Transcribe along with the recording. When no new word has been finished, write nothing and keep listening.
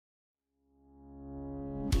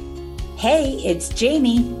Hey, it's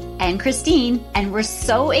Jamie and Christine, and we're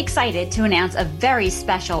so excited to announce a very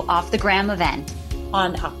special Off the Gram event.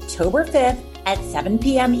 On October 5th at 7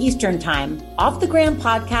 p.m. Eastern Time, Off the Gram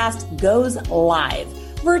podcast goes live,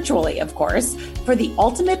 virtually of course, for the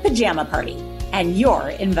ultimate pajama party, and you're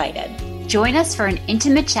invited. Join us for an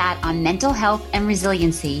intimate chat on mental health and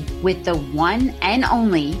resiliency with the one and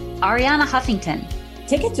only Arianna Huffington.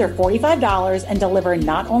 Tickets are $45 and deliver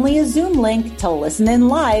not only a Zoom link to listen in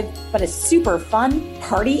live, but a super fun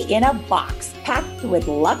party in a box packed with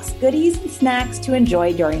luxe goodies and snacks to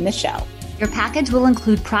enjoy during the show. Your package will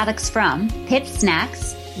include products from Pips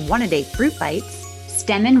Snacks, One-A-Day Fruit Bites,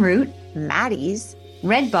 Stem and Root, Maddie's,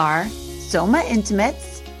 Red Bar, Soma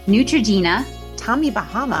Intimates, Neutrogena, Tommy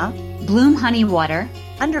Bahama, Bloom Honey Water,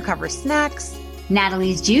 Undercover Snacks,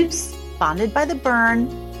 Natalie's Juice, Bonded by the Burn,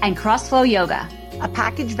 and Crossflow Yoga. A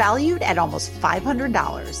package valued at almost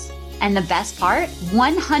 $500. And the best part,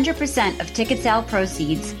 100% of ticket sale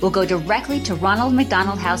proceeds will go directly to Ronald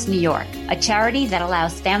McDonald House New York, a charity that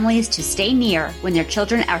allows families to stay near when their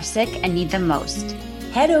children are sick and need them most.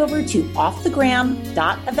 Head over to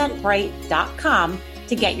offthegram.eventbrite.com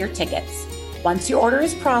to get your tickets. Once your order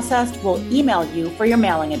is processed, we'll email you for your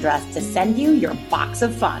mailing address to send you your box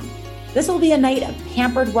of fun. This will be a night of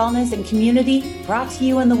pampered wellness and community brought to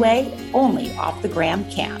you in the way only Off the Gram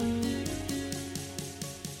can.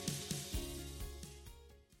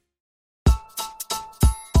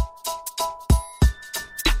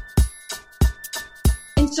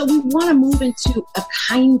 And so we want to move into a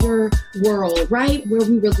kinder world, right? Where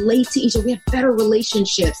we relate to each other. We have better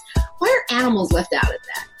relationships. Why are animals left out of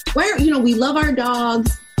that? Why are, we love our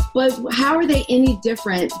dogs, but how are they any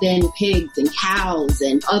different than pigs and cows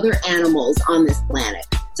and other animals on this planet?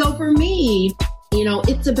 So for me,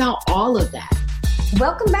 it's about all of that.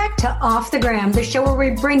 Welcome back to Off the Gram, the show where we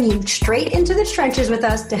bring you straight into the trenches with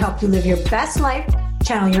us to help you live your best life,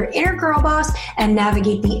 channel your inner girl boss, and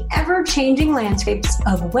navigate the ever-changing landscapes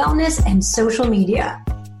of wellness and social media.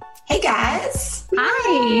 Hey, guys.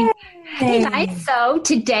 Hi. Hey, guys. So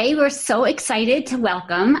today we're so excited to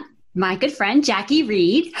welcome my good friend, Jackie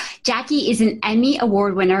Reed. Jackie is an Emmy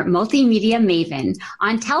Award winner, multimedia maven.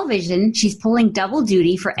 On television, she's pulling double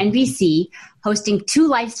duty for NBC, hosting 2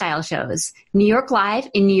 lifestyle shows, New York Live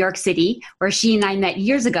in New York City, where she and I met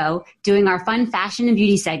years ago doing our fun fashion and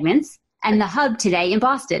beauty segments, and The Hub today in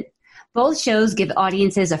Boston. Both shows give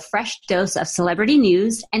audiences a fresh dose of celebrity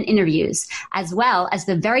news and interviews, as well as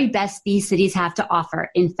the very best these cities have to offer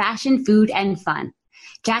in fashion, food, and fun.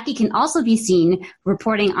 Jackie can also be seen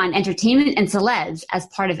reporting on entertainment and celebs as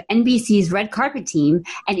part of NBC's red carpet team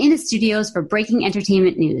and in the studios for breaking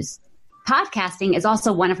entertainment news. Podcasting is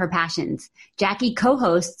also one of her passions. Jackie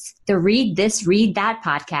co-hosts the Read This, Read That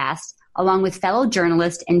podcast, along with fellow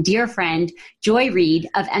journalist and dear friend Joy Reid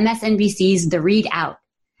of MSNBC's The Read Out.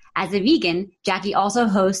 As a vegan, Jackie also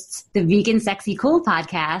hosts the Vegan Sexy Cool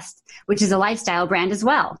podcast, which is a lifestyle brand as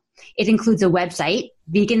well. It includes a website,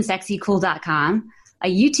 vegansexycool.com,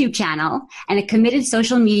 a YouTube channel, and a committed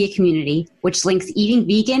social media community, which links eating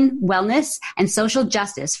vegan, wellness, and social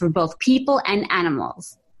justice for both people and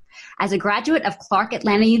animals. As a graduate of Clark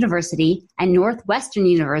Atlanta University and Northwestern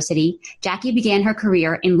University, Jackie began her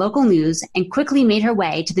career in local news and quickly made her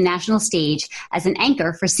way to the national stage as an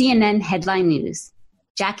anchor for CNN Headline News.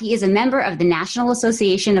 Jackie is a member of the National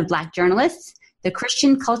Association of Black Journalists, the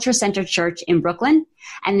Christian Culture Center Church in Brooklyn,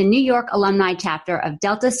 and the New York alumni chapter of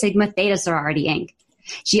Delta Sigma Theta Sorority, Inc.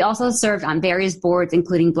 She also served on various boards,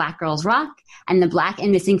 including Black Girls Rock and the Black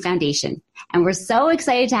and Missing Foundation. And we're so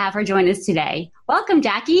excited to have her join us today. Welcome,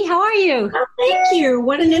 Jackie. How are you? Oh, thank you.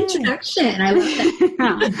 What an introduction. I love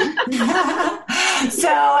it.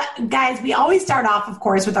 So, guys, we always start off, of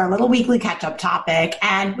course, with our little weekly catch-up topic.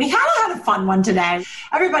 And we kind of had a fun one today.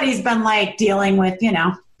 Everybody's been, dealing with,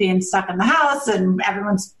 being stuck in the house, and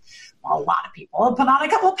a lot of people have put on a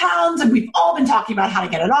couple of pounds, and we've all been talking about how to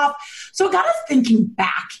get it off. So it got us thinking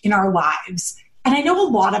back in our lives. And I know a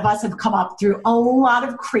lot of us have come up through a lot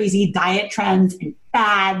of crazy diet trends and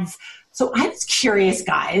fads. So I was curious,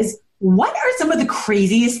 guys, what are some of the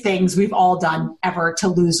craziest things we've all done ever to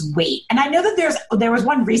lose weight? And I know that there was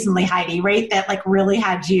one recently, Heidi, right, that really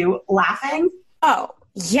had you laughing. Oh,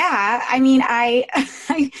 yeah. I mean, I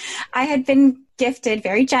had been gifted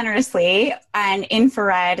very generously an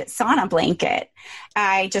infrared sauna blanket.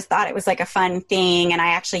 I just thought it was a fun thing. And I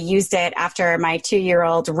actually used it after my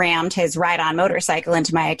 2-year-old rammed his ride-on motorcycle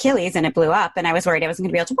into my Achilles and it blew up. And I was worried I wasn't going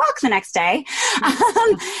to be able to walk the next day.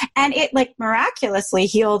 And it miraculously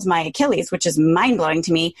healed my Achilles, which is mind-blowing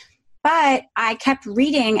to me. But I kept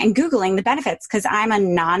reading and Googling the benefits because I'm a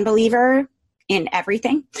non-believer in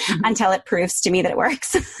everything until it proves to me that it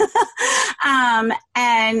works.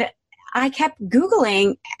 And I kept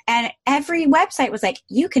Googling, and every website was like,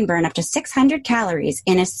 you can burn up to 600 calories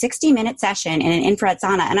in a 60-minute session in an infrared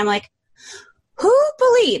sauna. And I'm like, who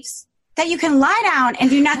believes that you can lie down and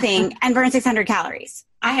do nothing and burn 600 calories?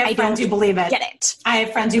 I have friends who believe it. Get it. I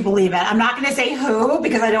have friends who believe it. I'm not going to say who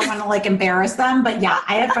because I don't want to like embarrass them, but yeah,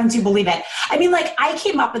 I have friends who believe it. I mean, like I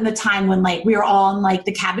came up in the time when like we were all on like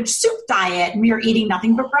the cabbage soup diet and we were eating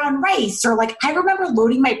nothing but brown rice, or like I remember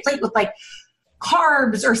loading my plate with like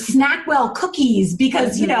carbs or Snackwell cookies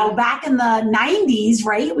because, you know, back in the 90s,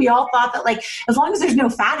 right, we all thought that like as long as there's no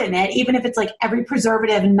fat in it, even if it's like every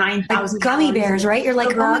preservative 9,000 like gummy bears, right? You're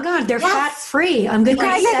like, oh my God, they're fat free. I'm good.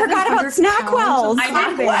 Guys, I forgot about Snackwells.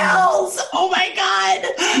 Snackwells. Oh my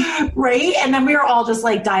God. Right. And then we were all just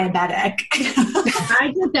like diabetic.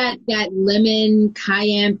 I did that lemon,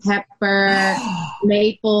 cayenne pepper,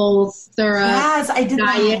 maple syrup. Yes, I did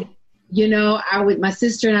diet. that. You know, my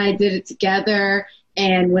sister and I did it together.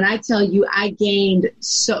 And when I tell you I gained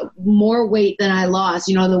more weight than I lost,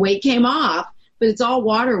 you know, the weight came off, but it's all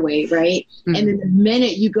water weight, right? Mm-hmm. And then the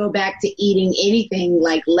minute you go back to eating anything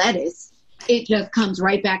like lettuce, it just comes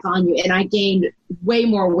right back on you. And I gained way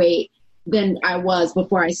more weight than I was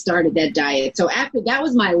before I started that diet. So after that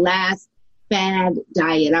was my last fad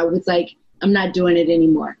diet. I was like, I'm not doing it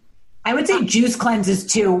anymore. I would say juice cleanses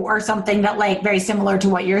too, or something that like very similar to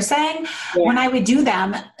what you're saying. Yeah. When I would do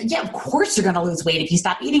them, yeah, of course you're going to lose weight if you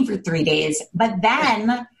stop eating for 3 days. But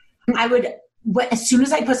then I would, as soon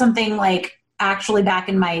as I put something like actually back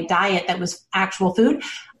in my diet that was actual food,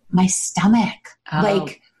 my stomach,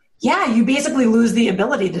 like, yeah, you basically lose the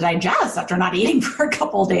ability to digest after not eating for a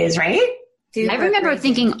couple of days, right? I remember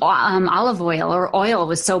thinking olive oil or oil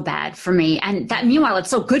was so bad for me. And that, meanwhile, it's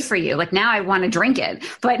so good for you. Like now I want to drink it,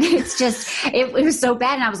 but it's just, it was so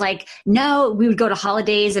bad. And I was like, no, we would go to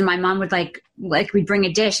holidays and my mom would like we'd bring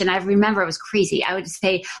a dish. And I remember it was crazy. I would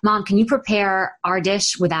say, Mom, can you prepare our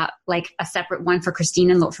dish without like a separate one for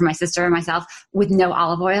Christine and for my sister and myself with no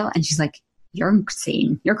olive oil? And she's like, you're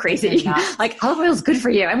insane. You're crazy. Like olive oil is good for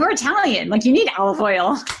you. And we're Italian. Like you need olive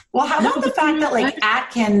oil. Well, how about the fact that like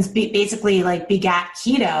Atkins basically like begat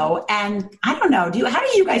keto? And I don't know, how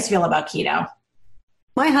do you guys feel about keto?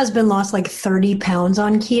 My husband lost like 30 pounds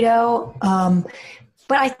on keto.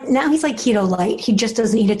 But now he's like keto light. He just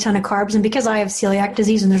doesn't eat a ton of carbs. And because I have celiac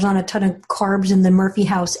disease and there's not a ton of carbs in the Murphy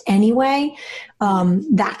house anyway,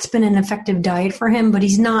 that's been an effective diet for him. But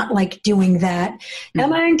he's not like doing that.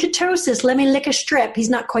 Am I in ketosis? Let me lick a strip. He's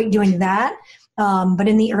not quite doing that. But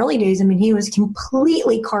in the early days, I mean, he was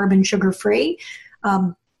completely carb and sugar free.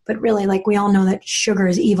 But really, like we all know that sugar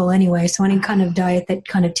is evil anyway. So any kind of diet that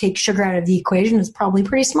kind of takes sugar out of the equation is probably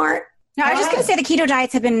pretty smart. No, I was just going to say the keto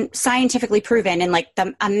diets have been scientifically proven in like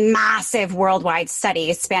a massive worldwide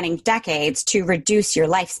study spanning decades to reduce your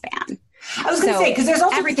lifespan. I was going to say, because there's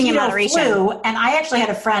also everything in moderation. Flu, and I actually had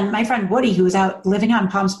my friend Woody, who was out living out in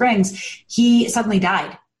Palm Springs, he suddenly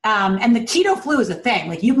died. And the keto flu is a thing.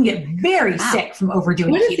 Like you can get very sick from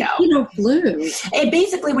overdoing keto. Keto flu? It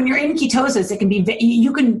basically, when you're in ketosis, it can be,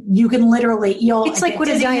 you can literally, it's like what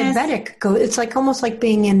a diabetic go. It's like almost like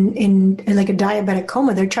being in like a diabetic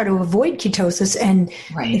coma. They're trying to avoid ketosis. And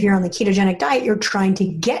if you're on the ketogenic diet, you're trying to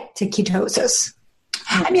get to ketosis.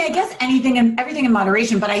 I mean, I guess everything in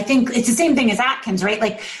moderation, but I think it's the same thing as Atkins, right?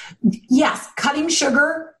 Like, yes, cutting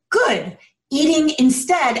sugar, good. Eating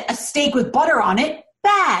instead a steak with butter on it,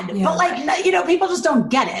 bad. Yeah. But like, you know, people just don't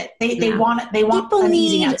get it. They want people an need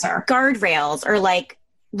easy answer. Guardrails or like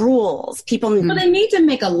rules. Well, they need to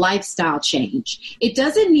make a lifestyle change. It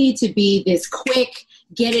doesn't need to be this quick,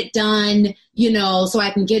 get it done, you know, so I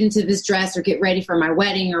can get into this dress or get ready for my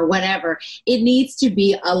wedding or whatever. It needs to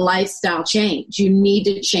be a lifestyle change. You need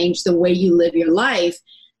to change the way you live your life.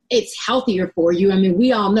 It's healthier for you. I mean,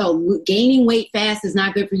 we all know gaining weight fast is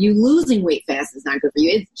not good for you. Losing weight fast is not good for you.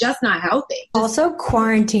 It's just not healthy. Also,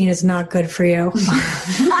 quarantine is not good for you.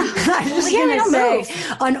 I'm just going to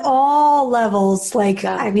say, on all levels, like,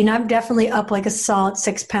 I mean, I'm definitely up like a solid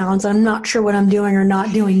 6 pounds. I'm not sure what I'm doing or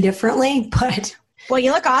not doing differently, but... Well,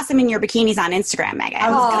 you look awesome in your bikinis on Instagram, Megan.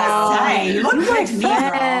 I was going to say, you look like me,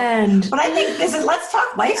 girl. But I think let's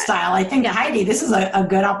talk lifestyle. I think, Heidi, this is a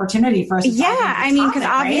good opportunity for us to talk about I mean, because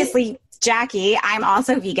obviously, Jackie, I'm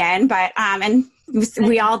also vegan, but, and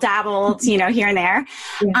we all dabbled, you know, here and there.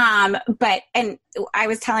 Yeah. But I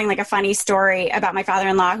was telling like a funny story about my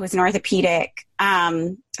father-in-law who's an orthopedic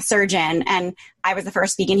surgeon, and I was the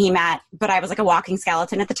first vegan he met, but I was like a walking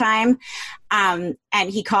skeleton at the time. And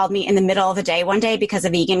he called me in the middle of the day one day because a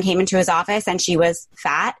vegan came into his office and she was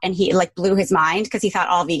fat, and he like blew his mind because he thought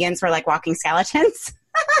all vegans were like walking skeletons.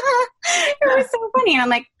 It was so funny. And I'm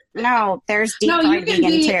like, no, there's deep fried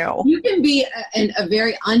vegan too. You can be a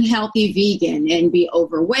very unhealthy vegan and be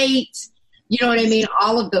overweight. You know what I mean?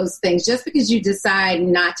 All of those things. Just because you decide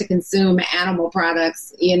not to consume animal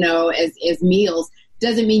products, as meals,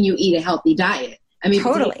 doesn't mean you eat a healthy diet. I mean,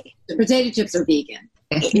 totally. Potato chips are vegan.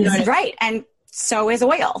 You know right. And so is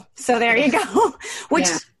oil. So there you go. Which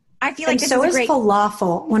I feel like this so is great.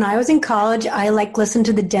 Falafel. When I was in college, I listened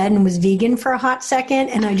to The Dead and was vegan for a hot second,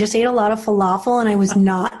 and I just ate a lot of falafel, and I was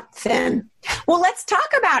not thin. Well, let's talk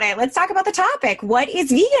about it. Let's talk about the topic. What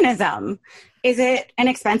is veganism? Is it an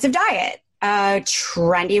expensive diet? A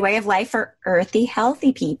trendy way of life for earthy,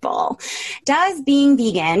 healthy people? Does being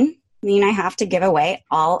vegan mean I have to give away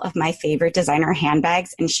all of my favorite designer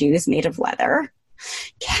handbags and shoes made of leather?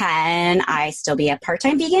 Can I still be a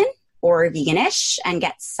part-time vegan or veganish and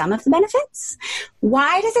get some of the benefits?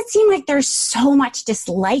 Why does it seem like there's so much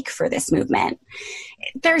dislike for this movement?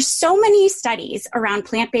 There's so many studies around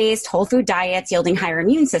plant-based whole food diets yielding higher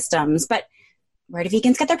immune systems, but where do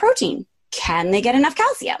vegans get their protein? Can they get enough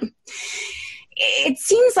calcium? It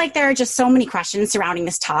seems like there are just so many questions surrounding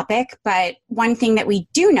this topic, but one thing that we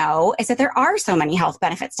do know is that there are so many health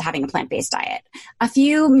benefits to having a plant-based diet. A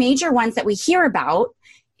few major ones that we hear about: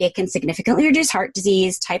 it can significantly reduce heart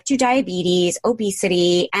disease, type 2 diabetes,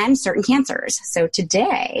 obesity, and certain cancers. So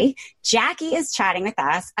today, Jackie is chatting with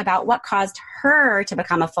us about what caused her to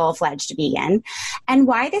become a full-fledged vegan and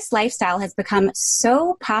why this lifestyle has become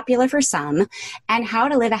so popular for some, and how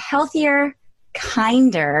to live a healthier,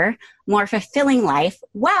 kinder, more fulfilling life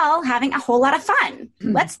while having a whole lot of fun.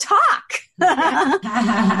 Let's talk. All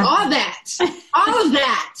of that.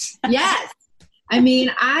 Yes. I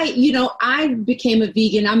mean, I became a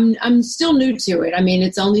vegan. I'm still new to it. I mean,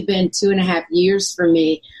 it's only been 2.5 years for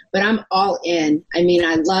me, but I'm all in. I mean,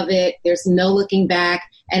 I love it. There's no looking back.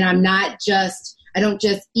 And I don't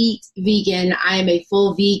just eat vegan. I am a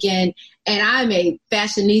full vegan, and I'm a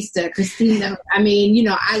fashionista, Christina. I mean,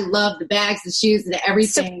 I love the bags, the shoes, and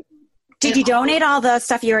everything. So, did you donate all the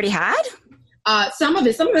stuff you already had? Some of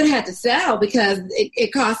it had to sell because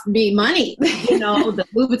it cost me money, the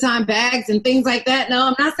Louboutin bags and things like that. No,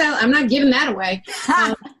 I'm not selling. I'm not giving that away.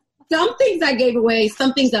 Some things I gave away,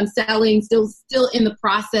 some things I'm selling, still in the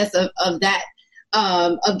process of that,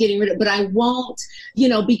 of getting rid of, but I won't,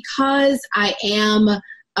 because I am,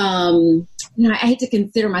 I hate to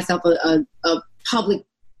consider myself a public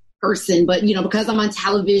person, but, because I'm on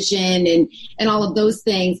television and all of those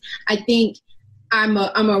things, I think I'm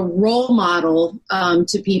a role model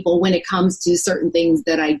to people when it comes to certain things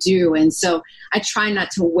that I do. And so I try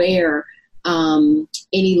not to wear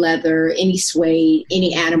any leather, any suede,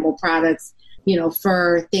 any animal products,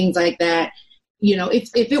 fur, things like that.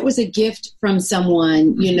 If it was a gift from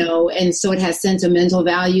someone, and so it has sentimental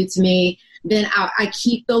value to me, then I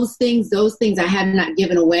keep those things. Those things I have not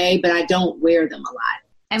given away, but I don't wear them a lot.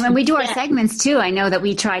 And when we do our segments too, I know that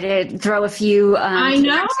we try to throw a few into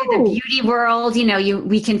the beauty world.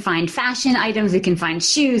 We can find fashion items, we can find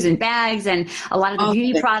shoes and bags and a lot of the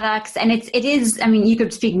beauty products. And it is, I mean, you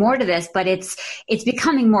could speak more to this, but it's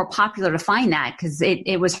becoming more popular to find that because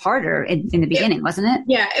it was harder in the beginning, wasn't it?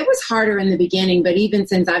 Yeah, it was harder in the beginning, but even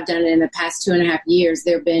since I've done it in the past 2.5 years,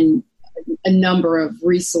 there have been a number of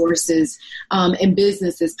resources and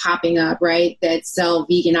businesses popping up, right, that sell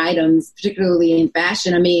vegan items, particularly in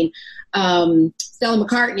fashion. I mean, Stella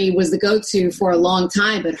McCartney was the go-to for a long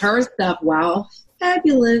time, but her stuff, wow,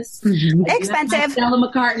 fabulous. Mm-hmm. Expensive. Stella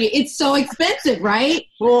McCartney, it's so expensive, right?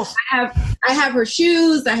 I have her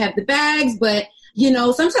shoes, I have the bags, but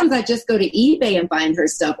sometimes I just go to eBay and find her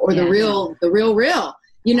stuff, or the real.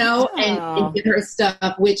 And get her stuff,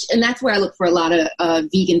 and that's where I look for a lot of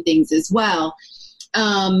vegan things as well.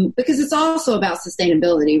 Because it's also about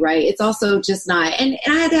sustainability, right? It's also just not, and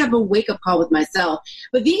I had to have a wake-up call with myself,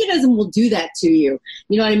 but veganism will do that to you.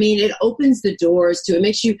 You know what I mean? It opens the doors to, it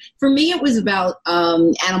makes you, for me, it was about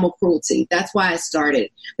animal cruelty. That's why I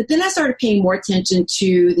started. But then I started paying more attention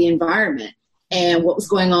to the environment and what was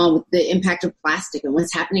going on with the impact of plastic and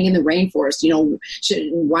what's happening in the rainforest,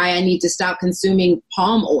 why I need to stop consuming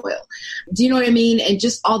palm oil. Do you know what I mean? And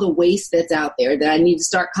just all the waste that's out there that I need to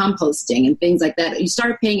start composting and things like that. You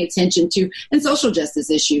start paying attention to, and social justice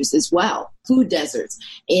issues as well. food deserts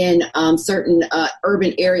in certain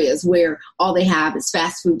urban areas where all they have is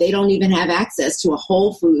fast food. They don't even have access to a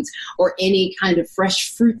Whole Foods or any kind of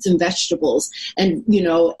fresh fruits and vegetables. And,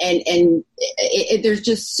 there's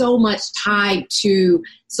just so much tied to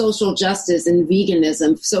social justice and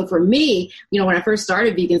veganism. So for me, when I first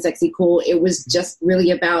started Vegan Sexy Cool, it was just really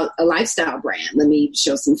about a lifestyle brand. Let me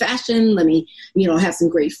show some fashion. Let me, have some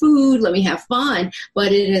great food. Let me have fun.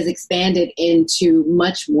 But it has expanded into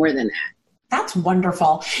much more than that. That's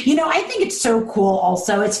wonderful. I think it's so cool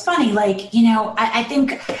also. It's funny, I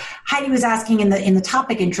think Heidi was asking in the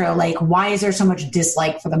topic intro, why is there so much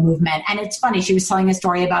dislike for the movement? And it's funny. She was telling a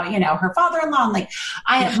story about, her father-in-law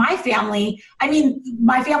and my family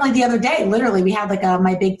the other day, literally we had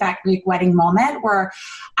my big fat Greek wedding moment where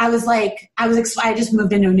I just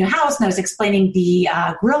moved into a new house and I was explaining the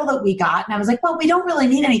grill that we got. And I was like, well, we don't really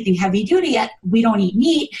need anything heavy duty yet. We don't eat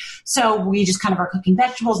meat. So we just kind of are cooking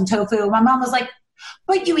vegetables and tofu. My mom was like,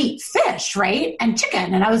 but you eat fish, right? And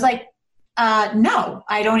chicken. And I was like, no,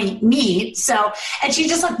 I don't eat meat. So, and she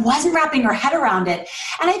just wasn't wrapping her head around it.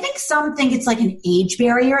 And I think some think it's an age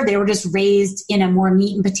barrier. They were just raised in a more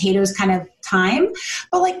meat and potatoes kind of time.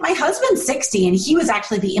 But my husband's 60 and he was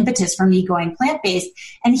actually the impetus for me going plant-based.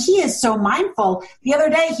 And he is so mindful. The other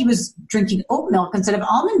day he was drinking oat milk instead of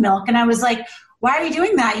almond milk. And I was like, why are you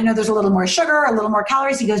doing that? There's a little more sugar, a little more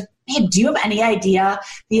calories. He goes, babe, do you have any idea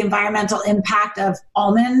the environmental impact of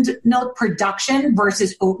almond milk production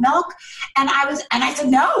versus oat milk? And I said,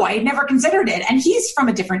 no, I had never considered it. And he's from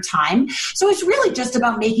a different time. So it's really just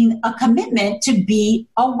about making a commitment to be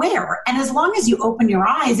aware. And as long as you open your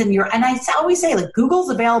eyes and I always say, Google's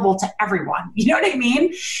available to everyone. You know what I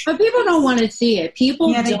mean? But people don't want to see it.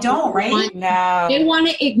 They don't, right? No. They want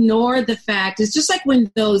to ignore the fact. It's just like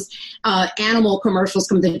when those animal commercials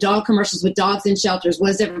come, the dog commercials with dogs in shelters. What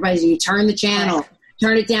does everybody do? You turn the channel,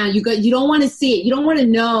 turn it down. You don't want to see it. You don't want to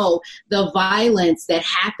know the violence that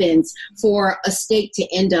happens for a steak to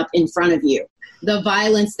end up in front of you. The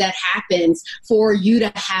violence that happens for you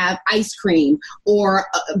to have ice cream or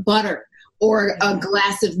butter or a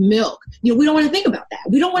glass of milk. We don't want to think about that.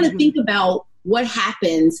 We don't want to think about what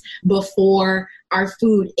happens before our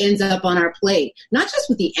food ends up on our plate, not just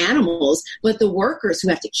with the animals, but the workers who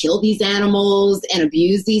have to kill these animals and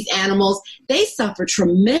abuse these animals. They suffer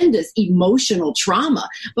tremendous emotional trauma.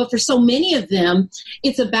 But for so many of them,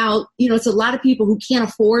 it's about, it's a lot of people who can't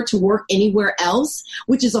afford to work anywhere else,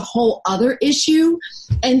 which is a whole other issue.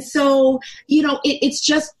 And so, it's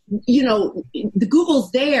just, the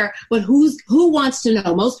Google's there, but who wants to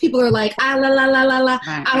know? Most people are like, la, la, la, la, la.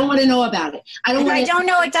 I don't want to know about it. I don't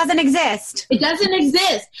know. It doesn't exist. It doesn't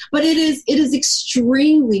exist, but it is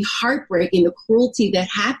extremely heartbreaking, the cruelty that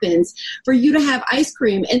happens for you to have ice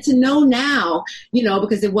cream and to know now,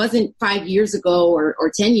 because it wasn't 5 years ago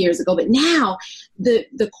or 10 years ago, but now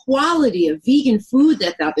the quality of vegan food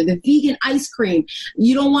that's out there, the vegan ice cream.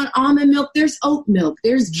 You don't want almond milk. There's oat milk.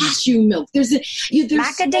 There's cashew milk. There's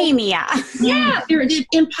macadamia. Yeah, there's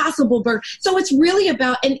Impossible Burger. So it's really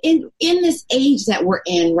about, and in this age that we're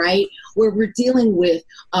in, right, where we're dealing with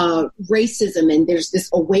racism, and there's this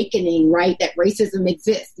awakening, right, that racism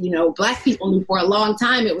exists. Black people knew for a long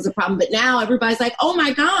time it was a problem, but now everybody's like, oh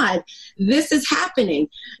my God, this is happening,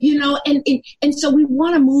 and so we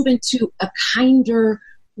want to move into a kinder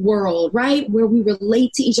world, right, where we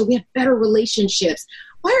relate to each other, we have better relationships.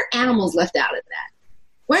 Why are animals left out of that?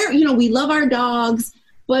 Why are, we love our dogs,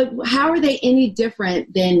 but how are they any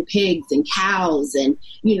different than pigs and cows and,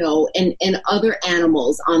 and other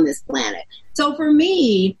animals on this planet? So for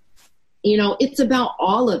me, it's about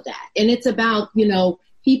all of that. And it's about,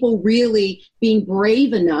 people really being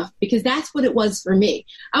brave enough, because that's what it was for me.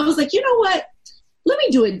 I was like, you know what? Let me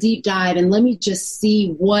do a deep dive and let me just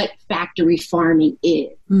see what factory farming is.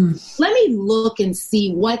 Let me look and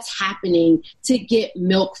see what's happening to get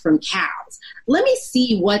milk from cows. Let me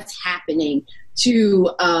see what's happening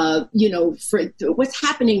to, what's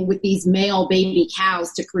happening with these male baby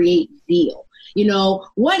cows to create veal.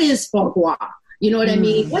 What is foie gras? You know what I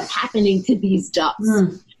mean? What's happening to these ducks?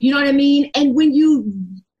 You know what I mean? And when you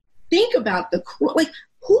think about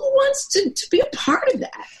who wants to be a part of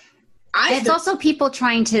that? It's also people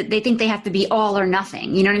they think they have to be all or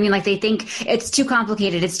nothing. You know what I mean? They think it's too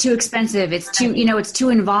complicated. It's too expensive. It's too, it's too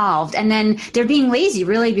involved. And then they're being lazy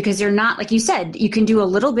really, because you're not, like you said, you can do a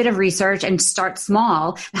little bit of research and start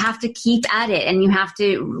small. You have to keep at it and you have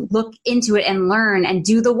to look into it and learn and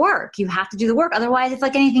do the work. You have to do the work. Otherwise it's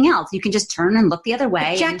like anything else. You can just turn and look the other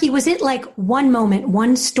way. Jackie, was it one moment,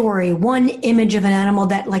 one story, one image of an animal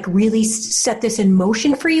that really set this in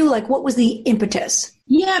motion for you? What was the impetus?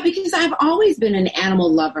 Yeah, because I've always been an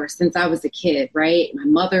animal lover since I was a kid, right? My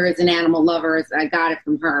mother is an animal lover. So I got it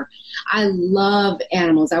from her. I love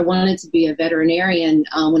animals. I wanted to be a veterinarian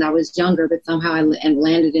when I was younger, but somehow I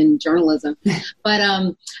landed in journalism. But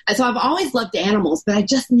so I've always loved animals, but I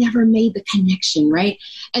just never made the connection, right?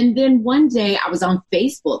 And then one day I was on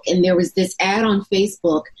Facebook, and there was this ad on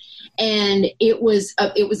Facebook, and it was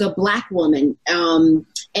a Black woman,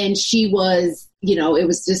 and she was, you know, it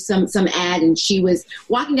was just some ad, and she was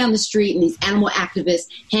walking down the street, and these animal activists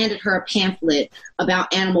handed her a pamphlet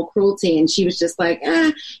about animal cruelty, and she was just like,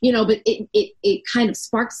 you know, but it kind of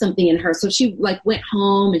sparked something in her. So she like went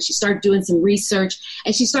home, and she started doing some research,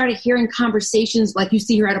 and she started hearing conversations like you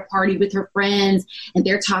see her at a party with her friends, and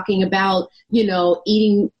they're talking about, you know,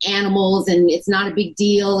 eating animals, and it's not a big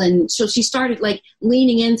deal. And so she started like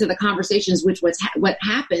leaning into the conversations, which was what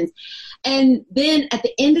happens. And then at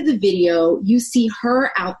the end of the video, you see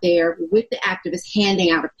her out there with the activists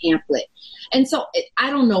handing out a pamphlet. And so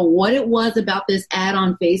I don't know what it was about this ad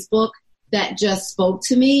on Facebook that just spoke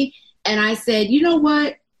to me. And I said, you know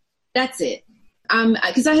what? That's it.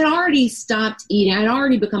 Because I had already stopped eating. I had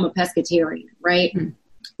already become a pescatarian, right? Mm-hmm.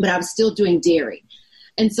 But I was still doing dairy.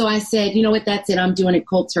 And so I said, you know what? That's it. I'm doing it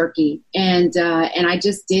cold turkey. And I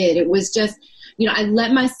just did. It was just, you know, I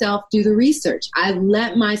let myself do the research. I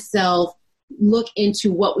let myself look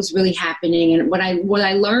into what was really happening. And what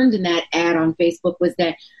I learned in that ad on Facebook was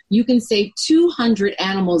that you can save 200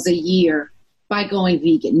 animals a year by going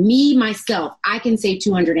vegan. Me, myself, I can save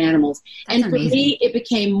 200 animals. That's amazing. For me, it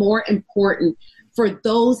became more important for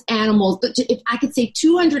those animals. But if I could save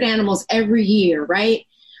 200 animals every year, right,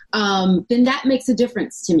 then that makes a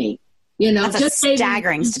difference to me. You know, that's a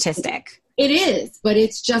staggering statistic. It is, but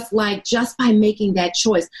it's just by making that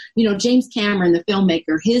choice. You know, James Cameron, the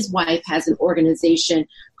filmmaker, his wife has an organization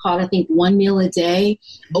called, I think, One Meal a Day.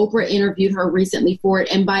 Oprah interviewed her recently for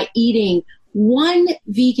it. And by eating one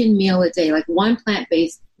vegan meal a day, like one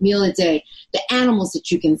plant-based meal a day, the animals that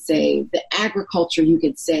you can save, the agriculture you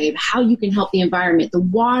can save, how you can help the environment, the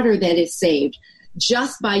water that is saved,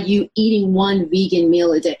 just by you eating one vegan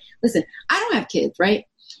meal a day. Listen, I don't have kids, right?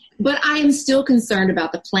 But I am still concerned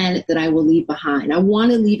about the planet that I will leave behind. I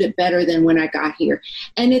want to leave it better than when I got here.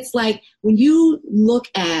 And it's like when you look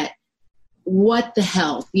at What the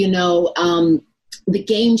Health, you know, the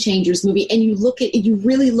Game Changers movie, and you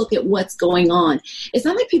really look at what's going on. It's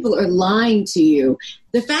not like people are lying to you.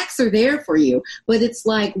 The facts are there for you, but it's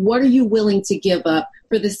like, what are you willing to give up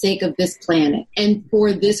for the sake of this planet and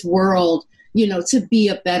for this world, you know, to be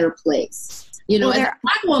a better place? You know, as a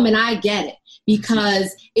Black woman, I get it.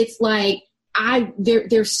 Because it's like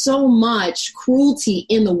there's so much cruelty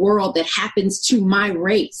in the world that happens to my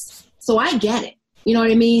race. So I get it. You know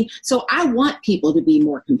what I mean? So I want people to be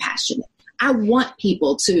more compassionate. I want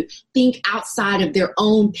people to think outside of their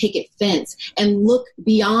own picket fence and look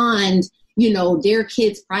beyond, you know, their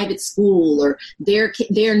kid's private school or their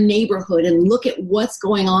neighborhood and look at what's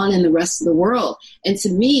going on in the rest of the world. And to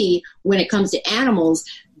me, when it comes to animals,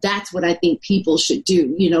 that's what I think people should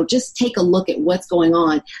do. You know, just take a look at what's going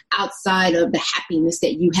on outside of the happiness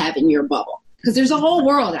that you have in your bubble. Because there's a whole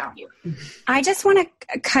world out here. I just want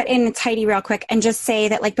to cut in tidy real quick and just say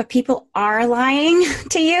that, like, but people are lying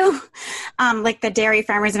to you. Like the dairy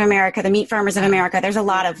farmers of America, the meat farmers of America, there's a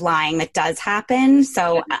lot of lying that does happen.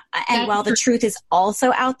 So, and while the truth is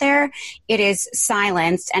also out there, it is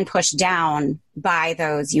silenced and pushed down by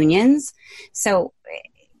those unions. So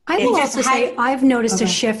I will also say I've noticed a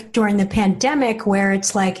shift during the pandemic where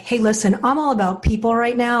it's like, hey, listen, I'm all about people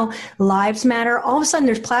right now. Lives matter. All of a sudden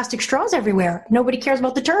there's plastic straws everywhere. Nobody cares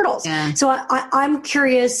about the turtles. Yeah. So I'm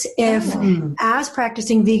curious if as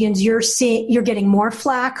practicing vegans, you're getting more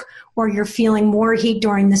flack or you're feeling more heat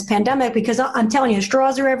during this pandemic, because I'm telling you,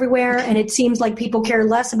 straws are everywhere and it seems like people care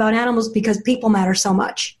less about animals because people matter so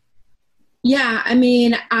much. Yeah, I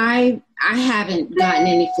mean, I haven't gotten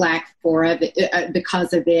any flack for it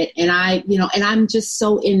because of it, and I'm just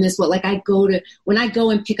so in this. Like when I go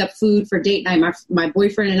and pick up food for date night, my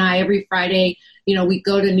boyfriend and I every Friday, you know, we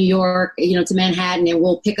go to New York, you know, to Manhattan, and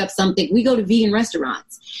we'll pick up something. We go to vegan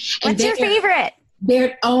restaurants. What's your favorite?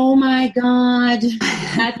 Oh my God,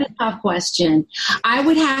 that's a tough question. I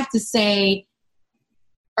would have to say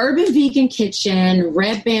Urban Vegan Kitchen,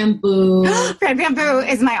 Red Bamboo. Red Bamboo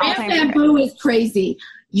is my all-time favorite. Red Bamboo is crazy.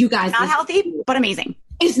 You guys. Not healthy, but amazing.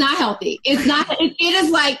 It's not healthy. It's not. It is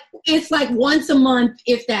like, it's like once a month,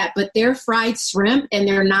 if that. But they're fried shrimp, and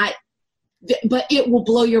they're not. But it will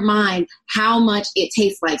blow your mind how much it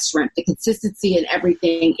tastes like shrimp. The consistency and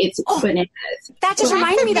everything. It's bananas. That just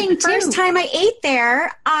reminded me that the first time I ate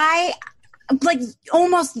there, I like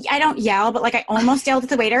almost, I don't yell, but like I almost yelled at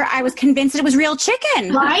the waiter. I was convinced it was real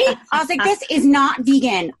chicken. Right? I was like, this is not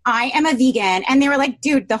vegan. I am a vegan. And they were like,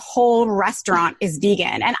 dude, the whole restaurant is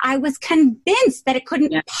vegan. And I was convinced that it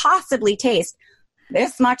couldn't possibly taste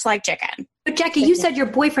this much like chicken. But Jackie, you said your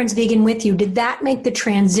boyfriend's vegan with you. Did that make the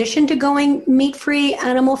transition to going meat-free,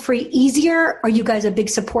 animal-free easier? Are you guys a big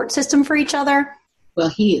support system for each other? Well,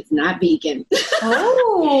 he is not vegan.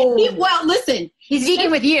 Oh. Well, listen. He's vegan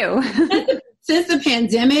with you. Since the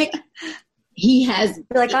pandemic, he has...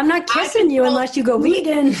 You're like, I'm not kissing you unless you go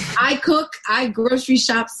vegan. I cook, I grocery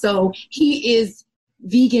shop, so he is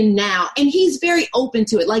vegan now. And he's very open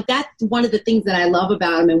to it. Like, that's one of the things that I love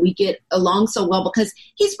about him, and we get along so well because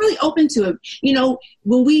he's really open to it. You know,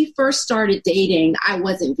 when we first started dating, I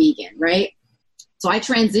wasn't vegan, right? So I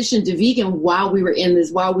transitioned to vegan while we've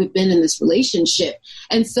been in this relationship.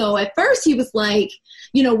 And so at first he was like,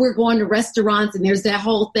 you know, we're going to restaurants and there's that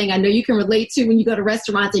whole thing I know you can relate to when you go to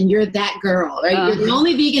restaurants and you're that girl, right? You're the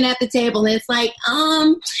only vegan at the table. And it's like,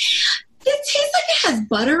 it tastes like it has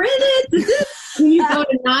butter in it. When you go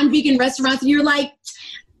to non-vegan restaurants and you're like,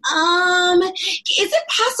 is it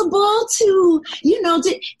possible to, you know,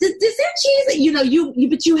 does there cheese? You know,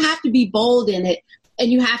 but you have to be bold in it.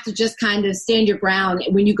 And you have to just kind of stand your ground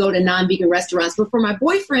when you go to non-vegan restaurants. But for my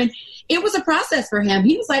boyfriend, it was a process for him.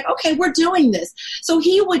 He was like, okay, we're doing this. So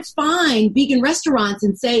he would find vegan restaurants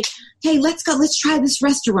and say, hey, let's try this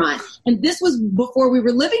restaurant. And this was before we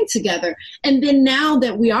were living together. And then now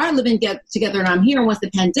that we are living together and I'm here, once the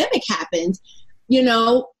pandemic happened, you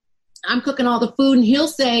know, I'm cooking all the food and he'll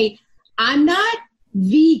say, I'm not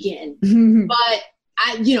vegan, but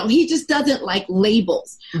he just doesn't like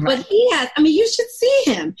labels, but he has, I mean, you should see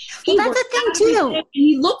him. Well, that's the thing too. And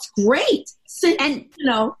he looks great. And, you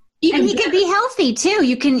know, and he can be healthy too.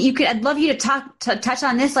 You can, I'd love you to touch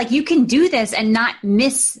on this. Like, you can do this and not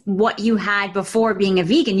miss what you had before being a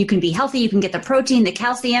vegan. You can be healthy. You can get the protein, the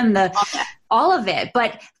calcium, all of it.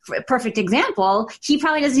 But perfect example, he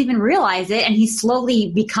probably doesn't even realize it. And he's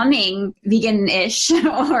slowly becoming vegan-ish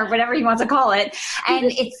or whatever he wants to call it.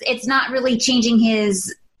 And it's not really changing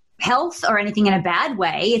his health or anything in a bad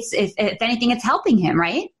way. If anything, it's helping him,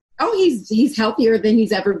 right? Oh, he's healthier than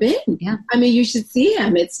he's ever been. Yeah. I mean, you should see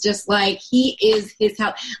him. It's just like he is his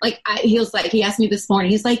health. Like he asked me this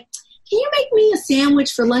morning, he's like, can you make me a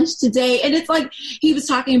sandwich for lunch today? And it's like, he was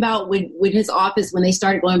talking about when his office, when they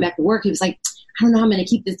started going back to work, he was like, I don't know how I'm going to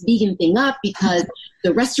keep this vegan thing up because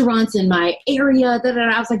the restaurants in my area,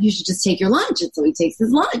 I was like, you should just take your lunch. And so he takes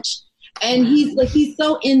his lunch. And he's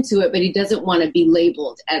so into it, but he doesn't want to be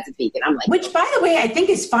labeled as a vegan. I'm like, which, by the way, I think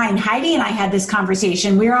is fine. Heidi and I had this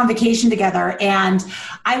conversation. We were on vacation together, and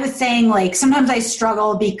I was saying, like, sometimes I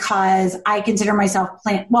struggle because I consider myself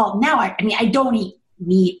plant. Well, now I don't eat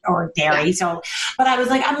meat or dairy, so. But I was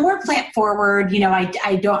like, I'm more plant forward. You know,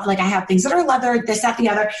 I don't like. I have things that are leather, this, that, the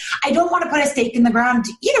other. I don't want to put a stake in the ground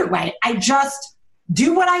either way. I just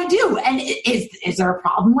do what I do. And is there a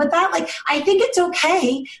problem with that? Like, I think it's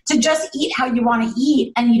okay to just eat how you want to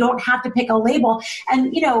eat, and you don't have to pick a label.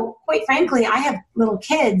 And, you know, quite frankly, I have little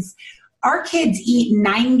kids. Our kids eat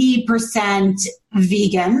 90%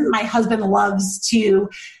 vegan. My husband loves to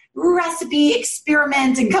recipe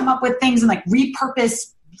experiment and come up with things and like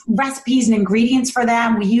repurpose recipes and ingredients for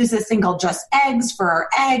them. We use this thing called Just Eggs for our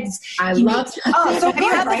eggs. I love it. Oh, so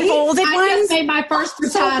good, right? Folded I ones? just made my first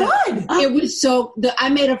frittata. So good. It was I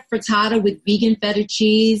made a frittata with vegan feta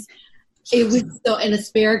cheese. It was and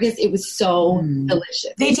asparagus. It was so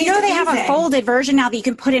delicious. They have a folded version now that you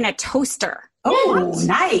can put in a toaster. Oh,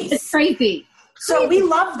 nice. It's crazy. So we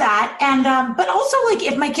love that. And, but also, like,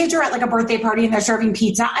 if my kids are at like a birthday party and they're serving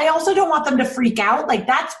pizza, I also don't want them to freak out. Like,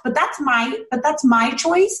 that's my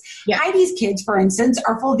choice. Yeah. Heidi's kids, for instance,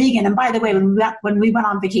 are full vegan. And by the way, when we went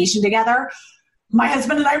on vacation together, my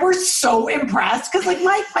husband and I were so impressed because, like,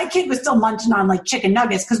 my kid was still munching on like chicken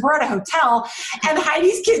nuggets because we're at a hotel, and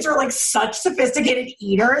Heidi's kids are like such sophisticated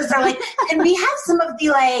eaters. They're like, can we have some of the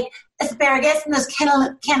like asparagus and those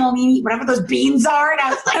cannellini, whatever those beans are? And I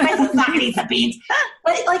was like, my son's not going to eat the beans.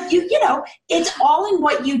 But like, you know, it's all in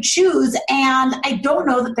what you choose. And I don't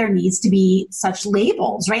know that there needs to be such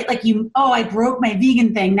labels, right? Like I broke my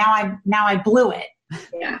vegan thing. Now I blew it.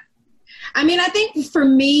 Yeah. I mean, I think for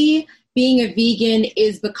me, being a vegan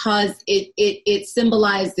is because it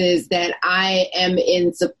symbolizes that I am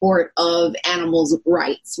in support of animals'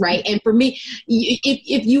 rights, right? And for me,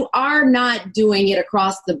 if you are not doing it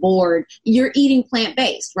across the board, you're eating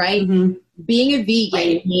plant-based, right? Mm-hmm. Being a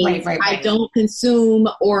vegan means I don't consume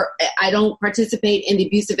or I don't participate in the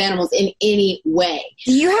abuse of animals in any way.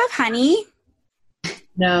 Do you have honey?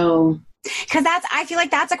 No. Because I feel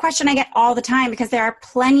like that's a question I get all the time, because there are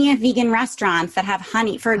plenty of vegan restaurants that have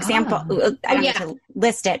honey. For example, I don't need to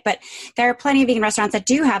list it, but there are plenty of vegan restaurants that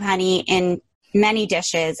do have honey in many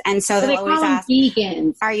dishes. And so they'll always ask,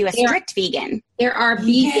 vegans. Are you a strict vegan? There are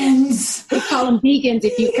vegans. They call them vegans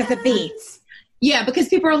because of beets. Yeah, because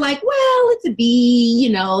people are like, well, it's a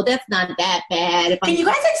bee, that's not that bad. Can you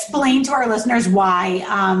guys explain to our listeners why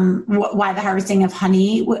the harvesting of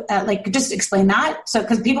honey, just explain that? So,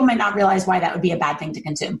 because people might not realize why that would be a bad thing to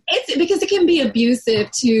consume. It's because it can be abusive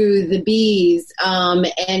to the bees. And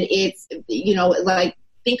it's,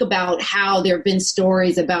 think about how there have been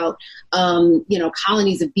stories about,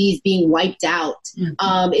 colonies of bees being wiped out.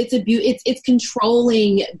 Mm-hmm. It's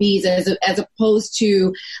controlling bees as opposed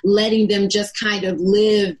to letting them just kind of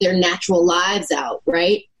live their natural lives out,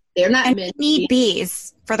 right? They're not meant to need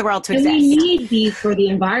bees for the world to exist. We need bees for the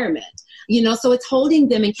environment, so it's holding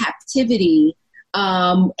them in captivity,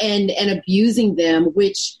 and abusing them,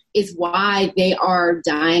 which is why they are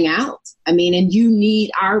dying out. I mean,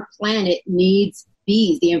 and our planet needs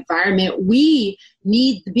bees, the environment, we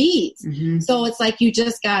need the bees. Mm-hmm. So it's like you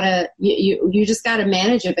just gotta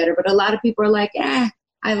manage it better. But a lot of people are like,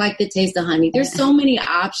 I like the taste of honey. There's so many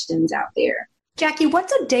options out there. Jackie,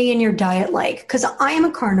 what's a day in your diet like? Because I am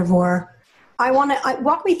a carnivore.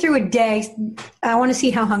 Walk me through a day. I want to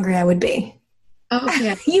see how hungry I would be.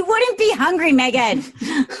 Okay. You wouldn't be hungry, Megan.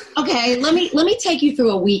 Okay, let me take you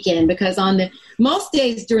through a weekend, because on most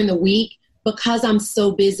days during the week, because I'm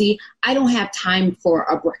so busy, I don't have time for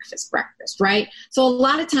a breakfast, right? So a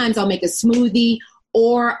lot of times I'll make a smoothie,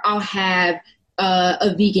 or I'll have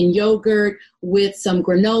a vegan yogurt with some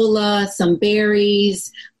granola, some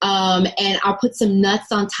berries, and I'll put some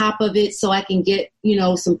nuts on top of it so I can get,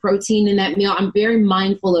 some protein in that meal. I'm very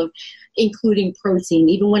mindful of including protein.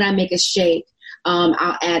 Even when I make a shake,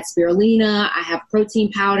 I'll add spirulina. I have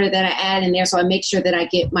protein powder that I add in there, so I make sure that I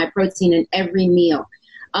get my protein in every meal.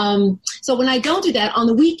 So when I don't do that on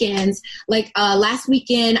the weekends, like last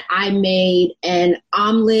weekend, I made an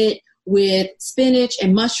omelet with spinach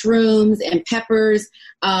and mushrooms and peppers.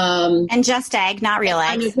 And just egg, not real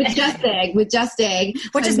eggs. With just egg.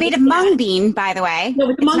 Which is made of mung bean, by the way. No,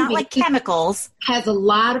 it's not like chemicals. Has a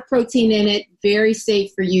lot of protein in it. Very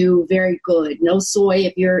safe for you. Very good. No soy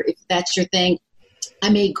if that's your thing. I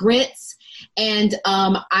made grits. And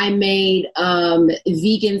I made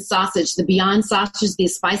vegan sausage, the Beyond sausage, the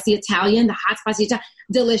spicy Italian, the hot spicy Italian,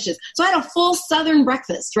 delicious. So I had a full Southern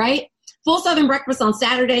breakfast, right? Full Southern breakfast on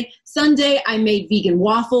Saturday. Sunday, I made vegan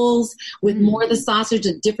waffles with more of the sausage,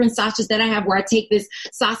 a different sausage that I have, where I take this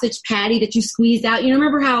sausage patty that you squeeze out.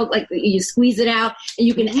 Remember how you squeeze it out and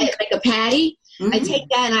you can add like a patty? Mm-hmm. I take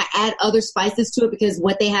that and I add other spices to it, because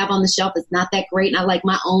what they have on the shelf is not that great. And I like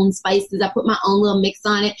my own spices. I put my own little mix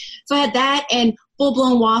on it. So I had that and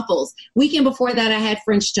full-blown waffles. Weekend before that, I had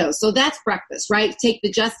French toast. So that's breakfast, right? Take the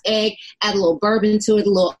just egg, add a little bourbon to it, a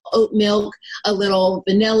little oat milk, a little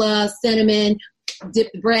vanilla, cinnamon,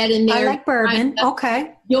 dip the bread in there. I like bourbon.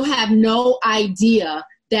 Okay. You'll have no idea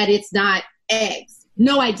that it's not eggs.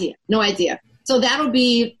 No idea. So that'll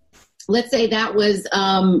be... Let's say that was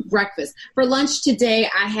breakfast. For lunch today,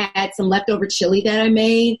 I had some leftover chili that I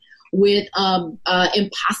made with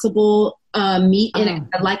Impossible meat in it.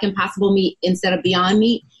 I like Impossible meat instead of Beyond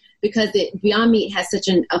Meat, because Beyond Meat has such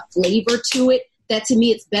a flavor to it that to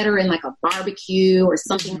me it's better in like a barbecue or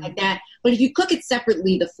something like that. But if you cook it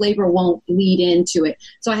separately, the flavor won't bleed into it.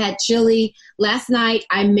 So I had chili. Last night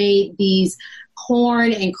I made these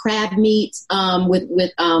corn and crab meat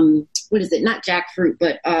with what is it? Not jackfruit,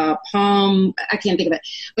 but palm. I can't think of it.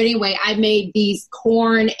 But anyway, I made these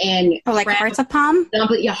corn and like hearts of palm?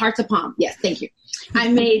 Yeah, hearts of palm. Yes, thank you. I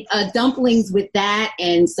made dumplings with that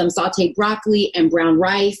and some sauteed broccoli and brown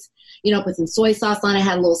rice. Put some soy sauce on it.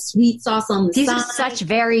 Had a little sweet sauce on the side. These are such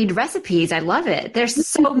varied recipes. I love it. There's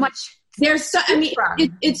so much.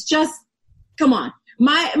 It's just, come on.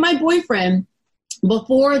 My boyfriend,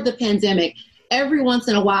 before the pandemic, every once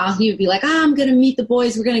in a while, he would be like, I'm going to meet the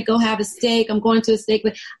boys. We're going to go have a steak. I'm going to a steak.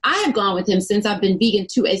 But I have gone with him since I've been vegan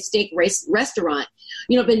to a steak restaurant.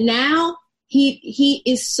 But now he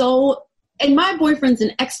is so, and my boyfriend's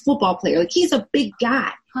an ex-football player. Like, he's a big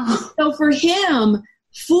guy. So for him,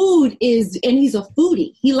 food is, and he's a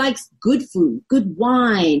foodie. He likes good food, good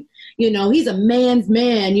wine. He's a man's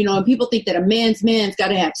man, and people think that a man's got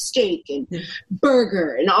to have steak and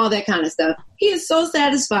burger and all that kind of stuff. He is so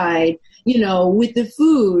satisfied, with the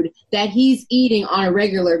food that he's eating on a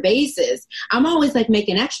regular basis. I'm always like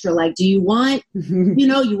making extra, like, do you want,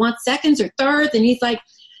 you want seconds or thirds? And he's like,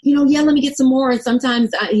 yeah, let me get some more. And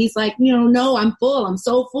sometimes he's like, no, I'm full. I'm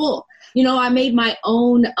so full. I made my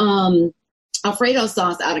own Alfredo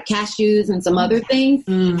sauce out of cashews and some other things.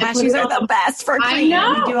 Cashews are the best for cream. I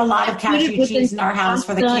know. We do a lot of cashew cheese in our house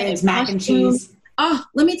for the kids, mac and cheese. Oh,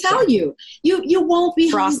 let me tell you, you won't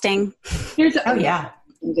be frosting. Oh yeah.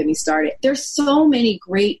 Don't get me started. There's so many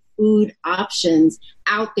great food options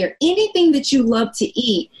out there. Anything that you love to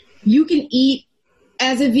eat, you can eat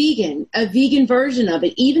as a vegan version of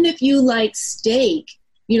it. Even if you like steak,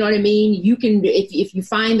 you know what I mean? You can, if you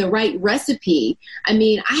find the right recipe. I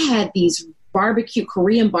mean, I had these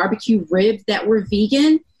Korean barbecue ribs that were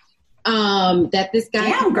vegan, that this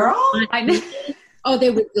guy. Damn, girl. Oh,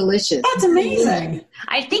 they were delicious. That's amazing.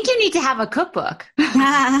 I think you need to have a cookbook. Let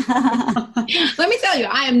me tell you,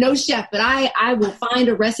 I am no chef, but I will find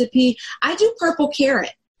a recipe. I do purple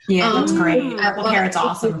carrot. Yeah, that's great. Purple carrot's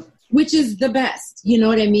awesome. Which is the best. You know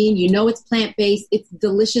what I mean? You know it's plant-based. It's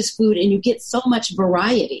delicious food, and you get so much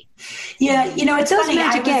variety. Yeah, you know, it's those funny.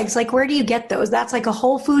 magic eggs. Like, where do you get those? That's like a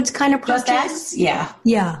Whole Foods kind of purchase? Just eggs? Yeah.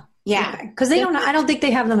 Yeah. Because they don't. I don't think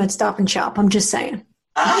they have them at Stop and Shop. I'm just saying.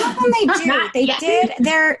 They do. They did.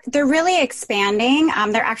 They're really expanding.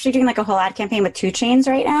 They're actually doing like a whole ad campaign with 2 Chainz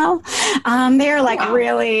right now. They're like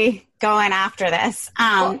really going after this.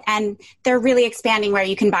 And they're really expanding where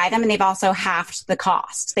you can buy them, and they've also halved the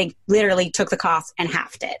cost. They literally took the cost and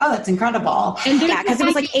halved it. Oh, that's incredible. And yeah, because it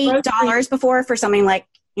was like $8 before for something like,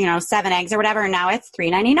 7 eggs or whatever, and now it's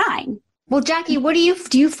 $3.99. Well, Jackie, what do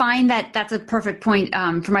you find that's a perfect point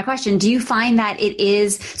for my question? Do you find that it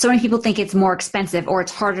is, so many people think it's more expensive or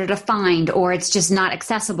it's harder to find or it's just not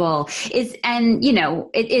accessible? It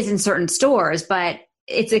is in certain stores, but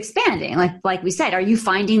it's expanding. Like we said, are you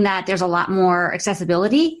finding that there's a lot more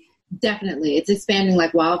accessibility? Definitely. It's expanding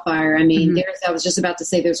like wildfire. I mean, I was just about to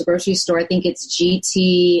say there's a grocery store. I think it's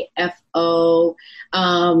GTFO.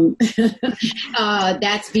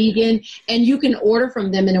 That's vegan, and you can order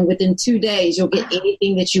from them, and within 2 days you'll get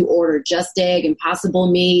anything that you order. Just Egg, Impossible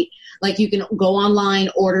Meat. Like, you can go online,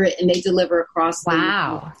 order it, and they deliver across.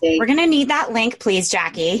 Wow. We're gonna need that link, please,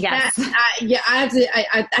 Jackie. Yes. I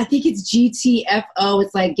think it's GTFO.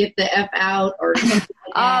 It's like get the F out or something like that.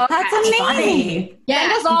 Oh, that's amazing. Funny. Yeah,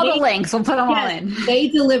 send us all the links. We'll put them all in. They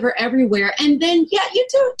deliver everywhere. And then, you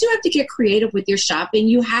do have to get creative with your shopping.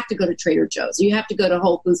 You have to go to Trader Joe's. You have to go to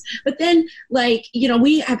Whole Foods. But then,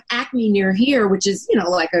 we have Acme near here, which is,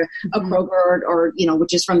 like a Kroger or,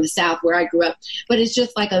 which is from the South where I grew up. But it's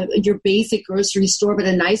just like your basic grocery store, but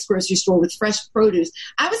a nice grocery store with fresh produce.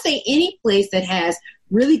 I would say any place that has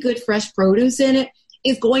really good fresh produce in it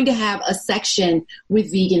is going to have a section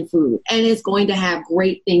with vegan food, and is going to have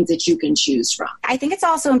great things that you can choose from. I think it's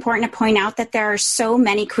also important to point out that there are so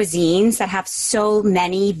many cuisines that have so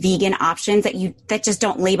many vegan options that just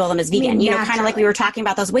don't label them as vegan. Kind of like we were talking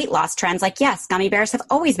about those weight loss trends. Like, yes, gummy bears have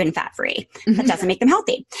always been fat-free. That doesn't make them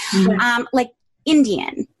healthy. Like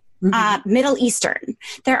Indian. Middle Eastern,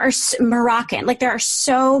 there are Moroccan, there are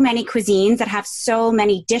so many cuisines that have so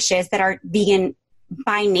many dishes that are vegan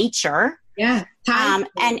by nature. Yeah.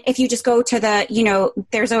 And if you just go to the,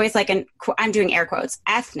 there's always I'm doing air quotes,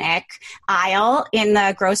 ethnic aisle in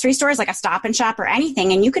the grocery stores, like a Stop and Shop or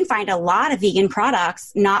anything. And you can find a lot of vegan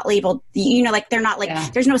products not labeled, they're not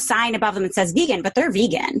there's no sign above them that says vegan, but they're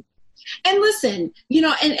vegan. And listen,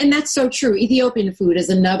 and that's so true. Ethiopian food is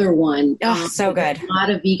another one. Oh, so good. A lot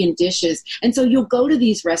of vegan dishes. And so you'll go to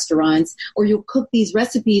these restaurants or you'll cook these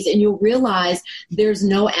recipes and you'll realize there's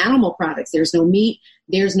no animal products. There's no meat.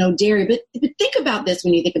 There's no dairy. But think about this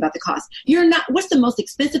when you think about the cost. What's the most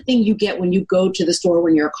expensive thing you get when you go to the store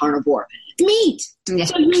when you're a carnivore? Meat. Yeah.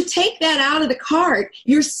 So you take that out of the cart.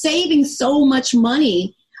 You're saving so much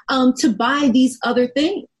money to buy these other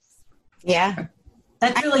things. Yeah.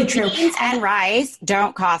 That's really true. Beans and rice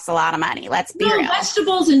don't cost a lot of money. Let's be real.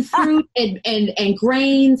 Vegetables and fruit and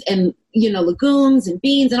grains and legumes and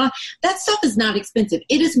beans and all that stuff is not expensive.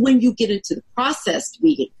 It is when you get into the processed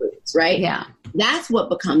vegan foods, right? Yeah, that's what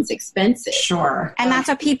becomes expensive. Sure, and that's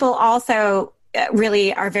what people also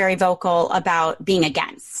really are very vocal about being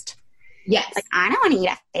against. Yes. I don't want to eat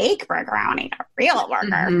a fake burger. I want to eat a real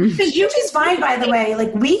burger. Because you just find, by the way,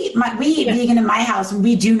 we eat vegan in my house, and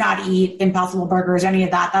we do not eat Impossible Burgers or any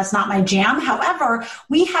of that. That's not my jam. However,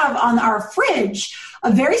 we have on our fridge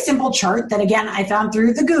a very simple chart that, again, I found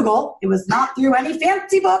through the Google. It was not through any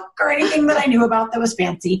fancy book or anything that I knew about that was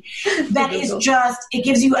fancy. That is just, it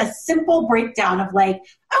gives you a simple breakdown of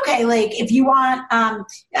if you want,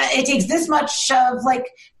 it takes this much of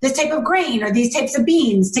this type of grain or these types of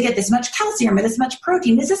beans to get this much calcium or this much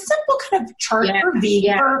protein. It's a simple kind of chart for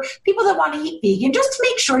vegan, for people that want to eat vegan, just to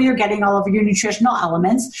make sure you're getting all of your nutritional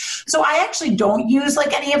elements. So I actually don't use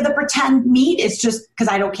any of the pretend meat. It's just because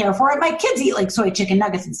I don't care for it. My kids eat soy chicken chicken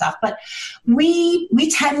nuggets and stuff. But we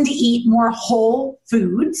tend to eat more whole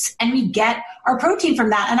foods, and we get our protein from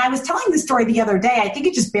that. And I was telling this story the other day. I think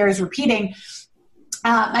it just bears repeating.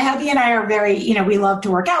 My hubby and I are very, we love to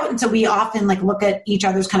work out. And so we often look at each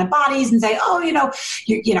other's kind of bodies and say, oh,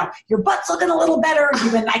 your butt's looking a little better.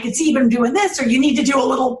 I can see you've been doing this, or you need to do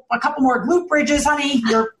a couple more glute bridges, honey.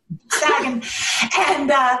 You're sagging.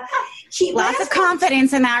 And, lots of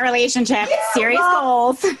confidence in that relationship. Yeah, serious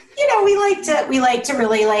goals. We like to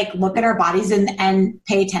really look at our bodies and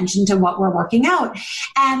pay attention to what we're working out.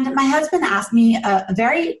 And my husband asked me a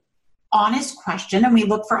very honest question, and we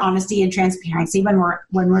look for honesty and transparency when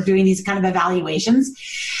we're doing these kind of evaluations.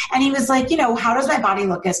 And he was like, how does my body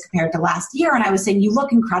look as compared to last year? And I was saying, you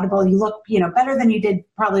look incredible. You look, better than you did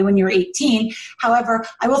probably when you were 18. However,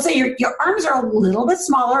 I will say your arms are a little bit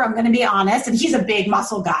smaller. I'm going to be honest. And he's a big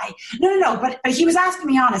muscle guy. No. But he was asking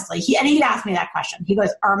me honestly. He'd asked me that question. He goes,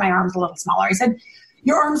 are my arms a little smaller? I said,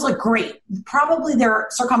 your arms look great. Probably they're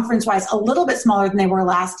circumference-wise a little bit smaller than they were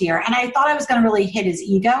last year. And I thought I was going to really hit his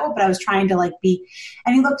ego, but I was trying to be,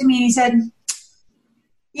 and he looked at me and he said,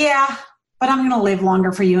 yeah, but I'm going to live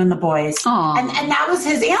longer for you and the boys. And that was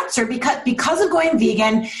his answer because of going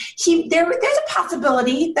vegan. There's a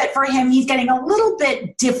possibility that for him, he's getting a little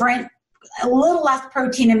bit different, a little less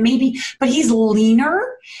protein but he's leaner.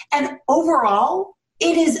 And overall,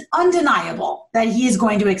 it is undeniable that he is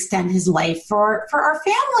going to extend his life for our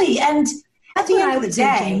family. And at the end of the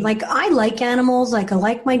day, I like animals, I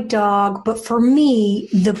like my dog, but for me,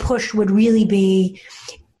 the push would really be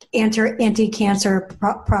anti-cancer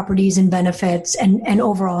properties and benefits and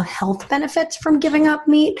overall health benefits from giving up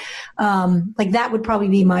meat. That would probably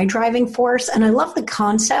be my driving force. And I love the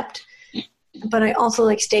concept, but I also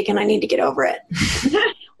like steak and I need to get over it.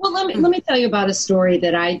 Well, let me tell you about a story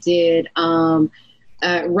that I did,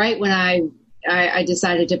 right when I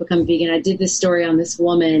decided to become vegan. I did this story on this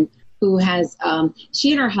woman who has,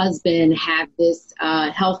 she and her husband have this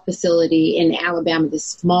health facility in Alabama, this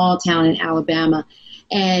small town in Alabama.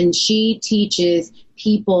 And she teaches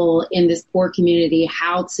people in this poor community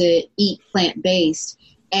how to eat plant-based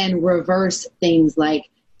and reverse things like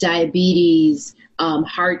diabetes,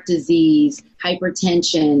 heart disease,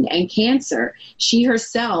 hypertension, and cancer. She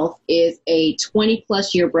herself is a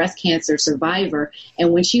 20-plus year breast cancer survivor.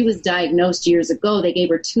 And when she was diagnosed years ago, they gave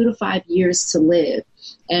her 2 to 5 years to live.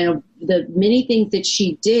 And the many things that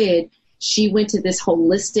she did, she went to this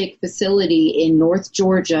holistic facility in North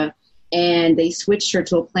Georgia, and they switched her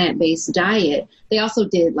to a plant-based diet. They also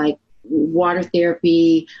did water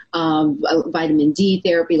therapy, vitamin D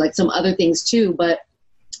therapy, some other things too. But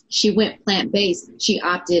she went plant-based. She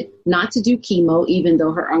opted not to do chemo, even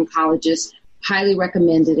though her oncologist highly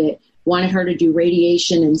recommended it, wanted her to do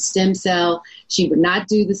radiation and stem cell. She would not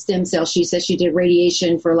do the stem cell. She said she did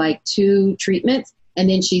radiation for 2 treatments. And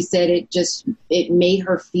then she said it made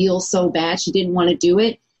her feel so bad. She didn't want to do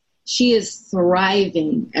it. She is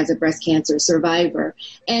thriving as a breast cancer survivor.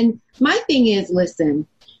 And my thing is, listen,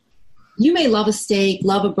 you may love a steak,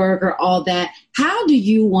 love a burger, all that. How do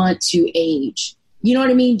you want to age? You know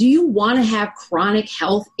what I mean? Do you want to have chronic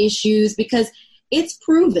health issues? Because it's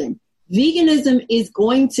proven veganism is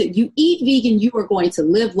you eat vegan, you are going to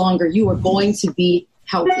live longer. You are going to be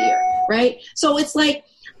healthier, right? So it's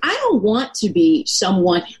I don't want to be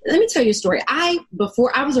someone. Let me tell you a story.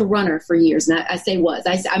 Before I was a runner for years, and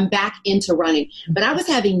I'm back into running, but I was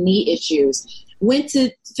having knee issues, went to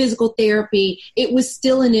physical therapy. It was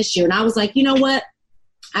still an issue. And I was like, you know what?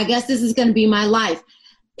 I guess this is going to be my life.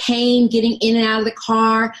 Pain getting in and out of the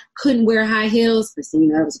car, couldn't wear high heels.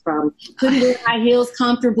 Christina, that was a problem. Couldn't wear high heels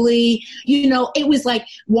comfortably. It was like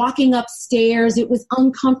walking upstairs. It was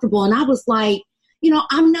uncomfortable. And I was like,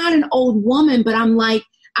 I'm not an old woman, but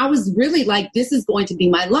I was really this is going to be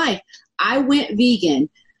my life. I went vegan.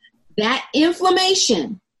 That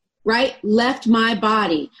inflammation, right, left my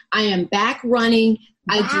body. I am back running.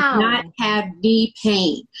 Wow. I do not have knee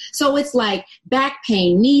pain. So it's back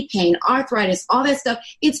pain, knee pain, arthritis, all that stuff.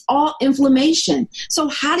 It's all inflammation. So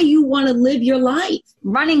how do you want to live your life?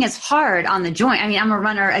 Running is hard on the joint. I mean, I'm a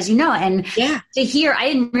runner, as you know, and to hear, I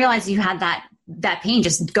didn't realize you had that pain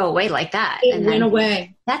just go away like that. It went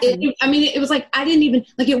away. It was I didn't even,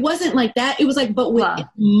 it wasn't like that. It was but with a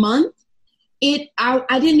month,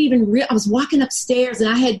 I didn't even I was walking upstairs and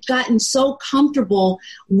I had gotten so comfortable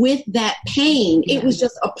with that pain. Yeah. It was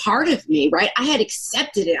just a part of me, right? I had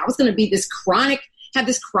accepted it. I was going to be have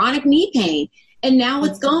this chronic knee pain, and now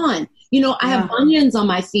it's gone. I have bunions on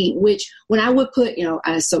my feet, which when I would put,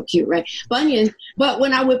 I was so cute, right? Bunions. But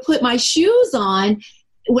when I would put my shoes on,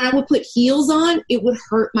 when I would put heels on, it would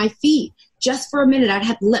hurt my feet. Just for a minute, I'd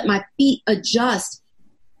have to let my feet adjust.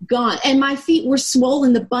 gone. And my feet were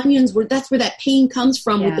swollen. The bunions were, that's where that pain comes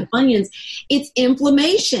from with the bunions. It's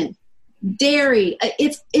inflammation. Dairy.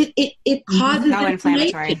 It causes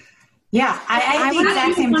inflammatory. Yeah. I had the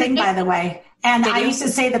exact same thing, by the way. And I used to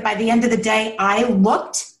say that by the end of the day, I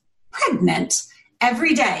looked pregnant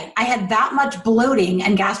every day. I had that much bloating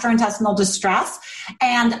and gastrointestinal distress.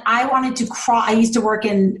 And I wanted to crawl. I used to work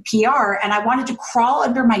in PR, and I wanted to crawl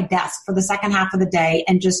under my desk for the second half of the day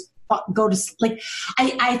and just go to sleep. Like,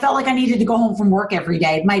 I felt like I needed to go home from work every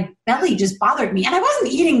day. My belly just bothered me. And I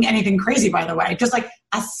wasn't eating anything crazy, by the way, just like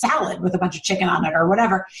a salad with a bunch of chicken on it or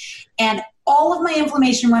whatever. And all of my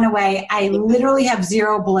inflammation went away. I literally have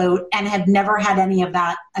zero bloat and have never had any of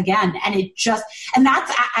that again. And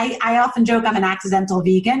I often joke I'm an accidental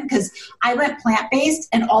vegan, because I went plant-based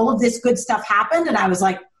and all of this good stuff happened. And I was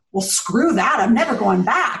like, well, screw that. I'm never going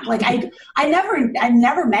back. Like I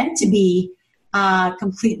never meant to be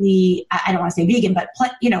completely, I don't want to say vegan, but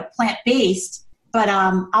plant-based, but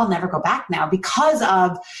I'll never go back now because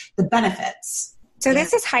of the benefits. So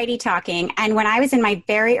this is Heidi talking. And when I was in my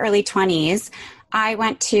very early 20s, I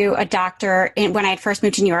went to a doctor when I had first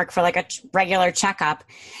moved to New York for like a regular checkup.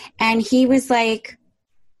 And he was like,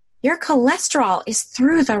 your cholesterol is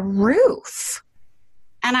through the roof.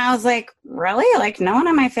 And I was like, really? Like, no one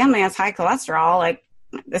in my family has high cholesterol. Like,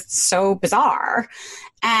 it's so bizarre.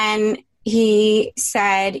 And he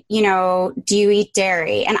said, do you eat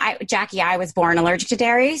dairy? And Jackie, I was born allergic to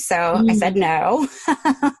dairy. So I said, no.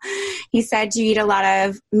 He said, do you eat a lot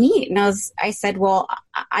of meat? And I said, well,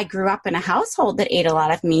 I grew up in a household that ate a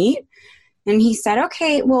lot of meat. And he said,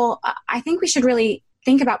 okay, well, I think we should really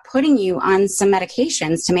think about putting you on some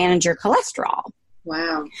medications to manage your cholesterol.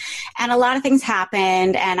 Wow. And a lot of things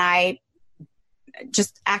happened, and I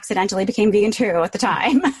just accidentally became vegan too at the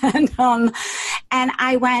time. And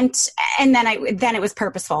I went, and then it was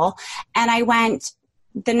purposeful. And I went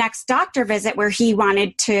the next doctor visit where he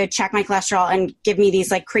wanted to check my cholesterol and give me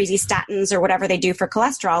these like crazy statins or whatever they do for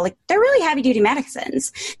cholesterol. Like, they're really heavy duty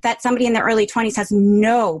medicines that somebody in their early 20s has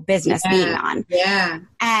no business being on. Yeah.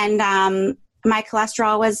 And my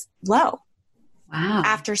cholesterol was low. Wow.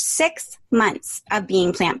 After 6 months of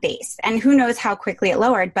being plant-based. And who knows how quickly it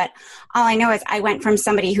lowered. But all I know is I went from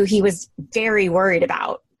somebody who he was very worried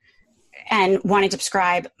about and wanted to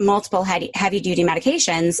prescribe multiple heavy-duty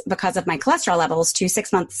medications because of my cholesterol levels to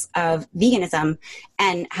 6 months of veganism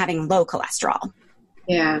and having low cholesterol.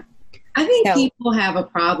 Yeah. I think people have a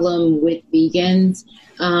problem with vegans.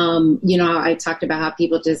 I talked about how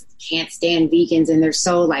people just can't stand vegans, and they're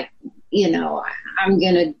so like, I'm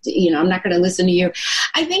not going to listen to you.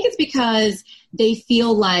 I think it's because they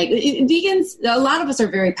feel like vegans, a lot of us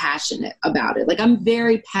are very passionate about it. Like, I'm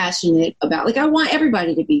very passionate about, like, I want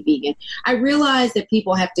everybody to be vegan. I realize that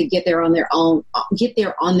people have to get there on their own,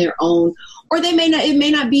 or it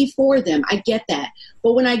may not be for them. I get that.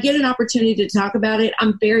 But when I get an opportunity to talk about it,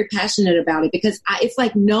 I'm very passionate about it, because it's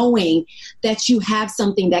like knowing that you have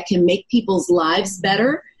something that can make people's lives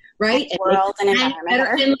better. Right. World and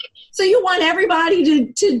environment. So you want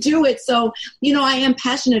everybody to do it. So, I am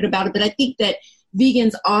passionate about it, but I think that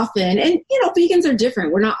vegans often, and, vegans are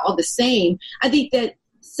different. We're not all the same. I think that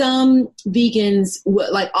some vegans,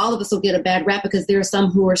 like all of us, will get a bad rap because there are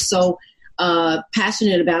some who are so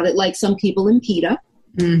passionate about it, like some people in PETA,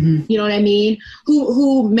 you know what I mean?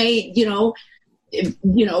 Who may,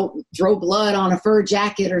 throw blood on a fur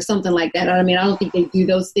jacket or something like that. I mean, I don't think they do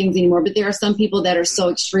those things anymore, but there are some people that are so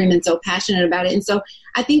extreme and so passionate about it. And so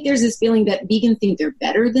I think there's this feeling that vegans think they're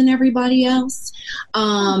better than everybody else.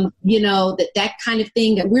 That kind of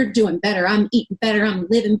thing, that we're doing better. I'm eating better. I'm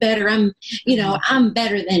living better. I'm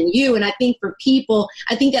better than you. And I think for people,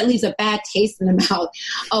 I think that leaves a bad taste in the mouth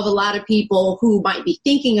of a lot of people who might be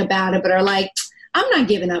thinking about it, but are like, I'm not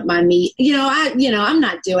giving up my meat. I'm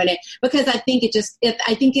not doing it, because I think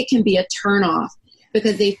I think it can be a turnoff,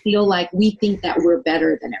 because they feel like we think that we're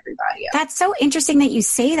better than everybody else. That's so interesting that you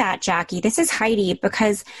say that, Jackie. This is Heidi,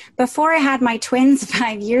 because before I had my twins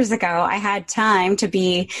 5 years ago, I had time to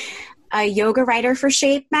be a yoga writer for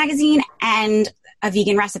Shape magazine and a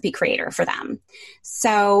vegan recipe creator for them.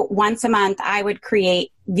 So once a month I would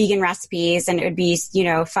create vegan recipes, and it would be,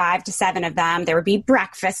 5 to 7 of them. There would be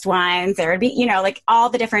breakfast ones. There would be, like all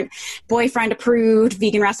the different boyfriend approved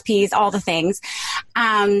vegan recipes, all the things.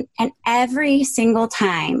 And every single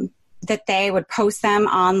time that they would post them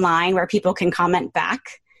online where people can comment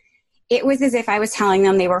back, it was as if I was telling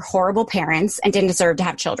them they were horrible parents and didn't deserve to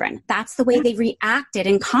have children. That's the way they reacted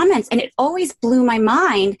in comments. And it always blew my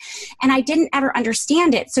mind. And I didn't ever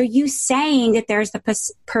understand it. So you saying that there's the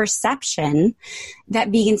perception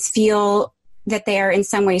that vegans feel that they are in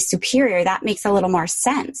some ways superior, that makes a little more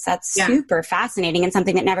sense. That's super fascinating, and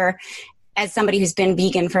something that never, as somebody who's been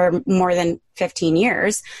vegan for more than 15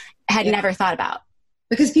 years, had never thought about.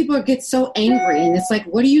 Because people get so angry, and it's like,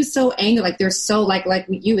 what are you so angry? Like, they're so like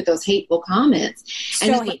you with those hateful comments.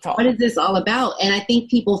 And So it's hateful. like, what is this all about? And I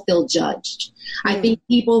think people feel judged. I think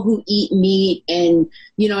people who eat meat, and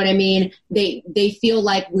you know what I mean, they feel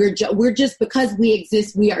like we're just, because we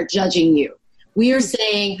exist, we are judging you. We are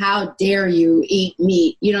saying, how dare you eat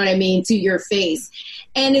meat? You know what I mean? To your face.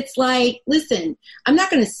 And it's like, listen, I'm not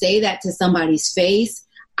going to say that to somebody's face.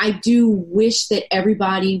 I do wish that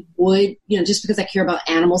everybody would, you know, just because I care about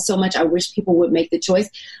animals so much, I wish people would make the choice.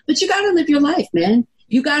 But you got to live your life, man.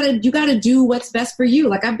 You gotta do what's best for you.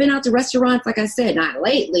 Like, I've been out to restaurants, like I said, not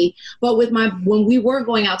lately, but when we were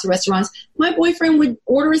going out to restaurants, my boyfriend would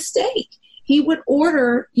order a steak. He would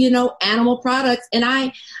order, you know, animal products. And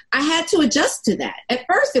I had to adjust to that. At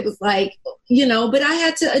first it was like, you know, but I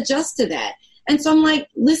had to adjust to that. And so I'm like,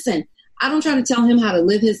 listen, I don't try to tell him how to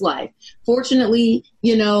live his life. Fortunately,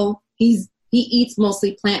 you know, he eats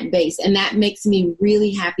mostly plant-based, and that makes me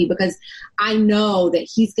really happy because I know that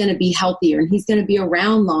he's going to be healthier and he's going to be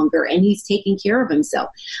around longer and he's taking care of himself.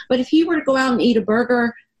 But if he were to go out and eat a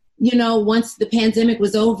burger, you know, once the pandemic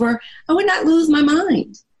was over, I would not lose my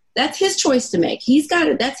mind. That's his choice to make. He's got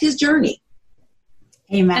it. That's his journey.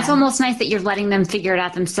 Amen. It's almost nice that you're letting them figure it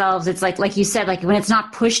out themselves. It's like you said, like when it's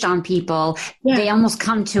not pushed on people, they almost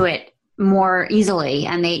come to it more easily,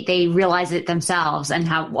 and they realize it themselves and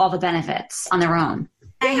have all the benefits on their own.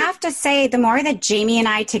 I have to say, the more that Jamie and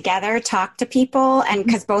I together talk to people, and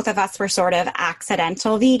because both of us were sort of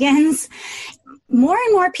accidental vegans, more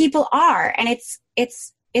and more people are. And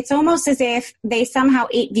it's almost as if they somehow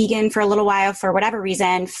ate vegan for a little while for whatever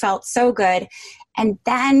reason, felt so good, and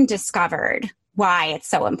then discovered why it's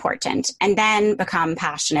so important, and then become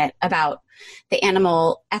passionate about the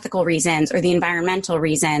animal ethical reasons or the environmental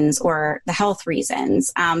reasons or the health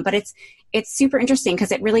reasons. But it's super interesting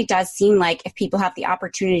because it really does seem like if people have the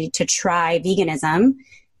opportunity to try veganism,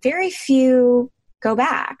 very few go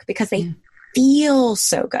back because they feel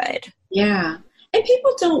so good. Yeah. And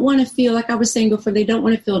people don't want to feel, like I was saying before, they don't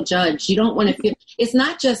want to feel judged. You don't want to feel, it's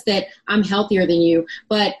not just that I'm healthier than you,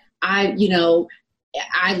 but I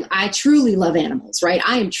truly love animals, right?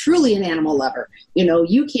 I am truly an animal lover. You know,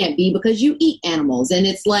 you can't be because you eat animals. And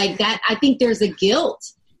it's like that. I think there's a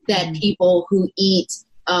guilt that people who eat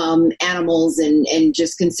animals and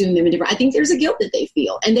just consume them in different, I think there's a guilt that they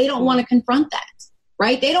feel, and they don't want to confront that,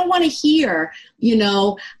 right? They don't want to hear, you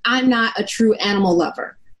know, I'm not a true animal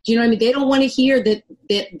lover. Do you know what I mean? They don't want to hear that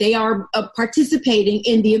they are participating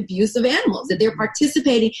in the abuse of animals, that they're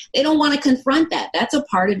participating. They don't want to confront that. That's a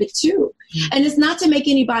part of it too. And it's not to make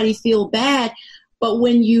anybody feel bad, but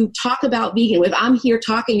when you talk about vegan, if I'm here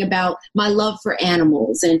talking about my love for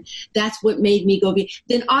animals and that's what made me go vegan,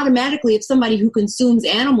 then automatically if somebody who consumes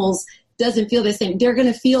animals doesn't feel the same, they're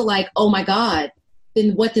going to feel like, oh my God,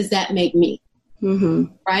 then what does that make me? Mm-hmm.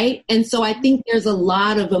 Right. And so I think there's a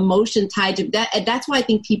lot of emotion tied to that. And that's why I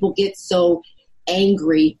think people get so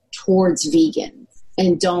angry towards vegans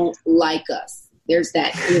and don't like us. There's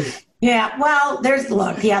that. Yeah. Well, there's a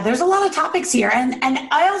lot of topics here. And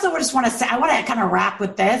I also just want to say, I want to kind of wrap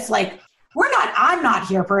with this. Like, I'm not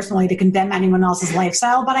here personally to condemn anyone else's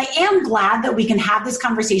lifestyle, but I am glad that we can have this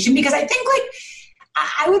conversation because I think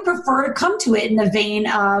I would prefer to come to it in the vein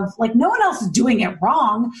of like, no one else is doing it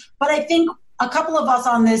wrong. But I think a couple of us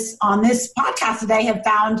on this podcast today have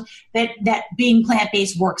found that being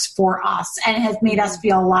plant-based works for us and has made us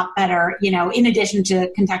feel a lot better, you know, in addition to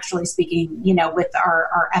contextually speaking, you know, with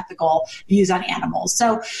our ethical views on animals.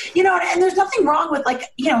 So, you know, and there's nothing wrong with like,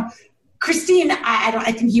 you know, Christine,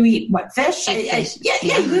 I think you eat what, fish? Fish. Yeah,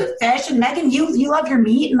 you eat fish. And Megan, you love your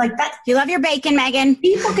meat and like that. You love your bacon, Megan.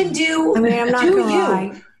 People can do. I mean, I'm not gonna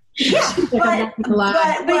lie. Yeah, but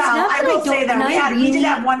I will say that we did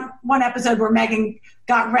have one episode where Megan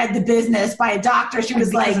got read the business by a doctor. She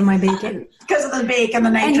was because of my bacon. Because of the bacon, the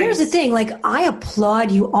nitrates. And here's the thing, like I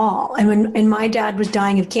applaud you all. And when my dad was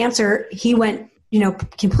dying of cancer, he went, you know,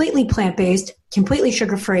 completely plant-based, completely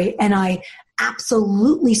sugar-free, and I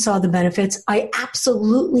absolutely saw the benefits. I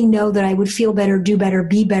absolutely know that I would feel better, do better,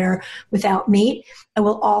 be better without meat. I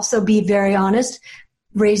will also be very honest.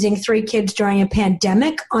 Raising 3 kids during a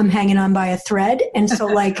pandemic, I'm hanging on by a thread. And so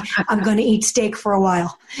like, I'm going to eat steak for a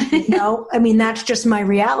while. You know, I mean, that's just my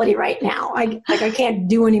reality right now. I can't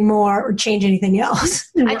do any more or change anything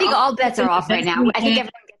else. I think all bets are off right now. I think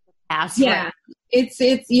everyone gets the pass. Yeah. Right?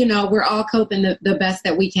 It's, you know, we're all coping the best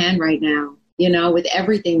that we can right now, you know, with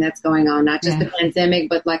everything that's going on, not just the pandemic,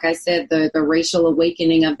 but like I said, the racial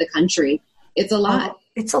awakening of the country. It's a lot.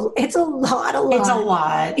 It's a lot. It's a lot.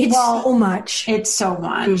 It's so much. It's so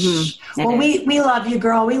much. Mm-hmm. Well, we love you,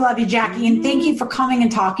 girl. We love you, Jackie. And thank you for coming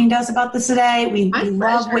and talking to us about this today. We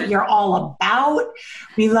love what you're all about.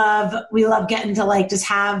 We love getting to like just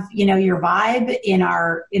have, your vibe in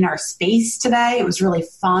our space today. It was really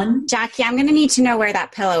fun. Jackie, I'm going to need to know where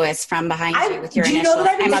that pillow is from behind you with your initials. Do you know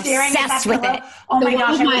that I've been staring at that with pillow? it? Oh my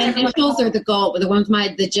gosh. My initials or the gold, the ones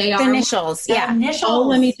the JR. The initials, yeah. Initials. Oh,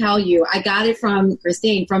 let me tell you, I got it from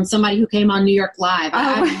Christine, from somebody who came on New York Live.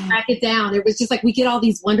 I track it down. It was just like, we get all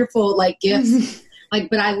these wonderful gifts,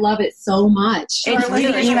 but I love it so much. If you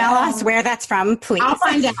email us where that's from, please. I'll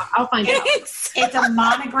find out. It's a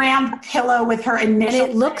monogrammed pillow with her initials.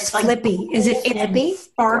 And it looks flippy. Is it flippy?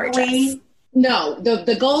 Sparkly. No,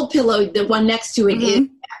 the gold pillow, the one next to it is,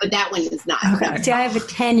 but that one is not. Okay. See, I have a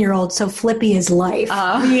 10-year-old, so flippy is life.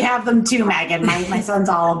 We have them too, Megan. My son's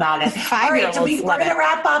all about it. All right, so we're going to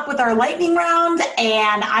wrap up with our lightning round,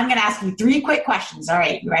 and I'm going to ask you 3 quick questions. All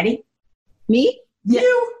right, you ready? Me?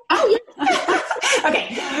 You. Oh, yeah.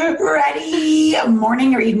 Okay, ready?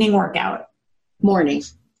 Morning or evening workout? Morning.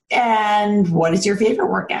 And what is your favorite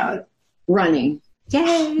workout? Running.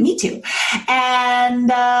 Yay. Me too. And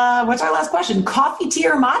what's our last question? Coffee, tea,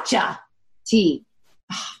 or matcha? Tea.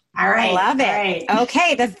 All right. I love it. Right.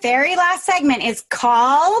 Okay, the very last segment is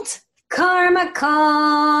called Karma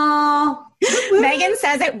Call. Megan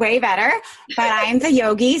says it way better, but I'm the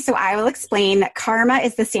yogi, so I will explain that karma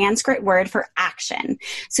is the Sanskrit word for action.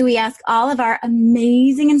 So we ask all of our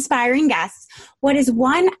amazing, inspiring guests, what is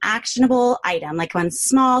one actionable item, like one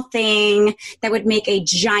small thing that would make a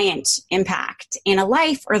giant impact in a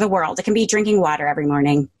life or the world? It can be drinking water every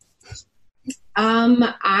morning.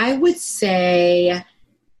 I would say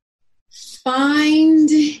find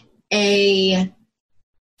you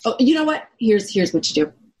know what? Here's what you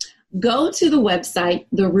do. Go to the website,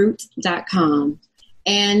 theroot.com,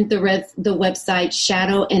 and the website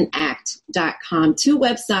shadowandact.com. 2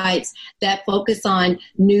 websites that focus on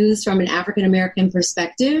news from an African American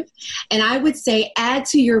perspective. And I would say add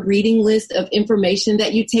to your reading list of information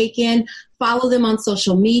that you take in. Follow them on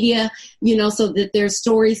social media, so that their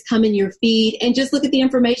stories come in your feed, and just look at the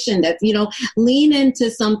information that's, lean into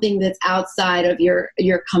something that's outside of your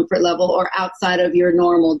comfort level or outside of your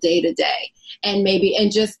normal day to day. And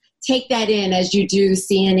just take that in as you do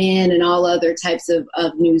CNN and all other types of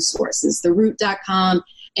news sources. Theroot.com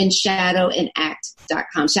and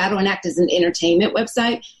shadowandact.com. Shadow and Act is an entertainment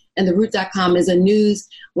website, and theroot.com is a news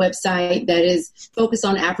website that is focused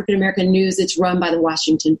on African American news. It's run by the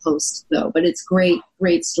Washington Post, though, but it's great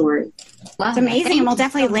story. It's amazing, and we'll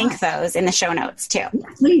definitely link those in the show notes, too.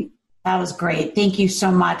 Please. That was great. Thank you so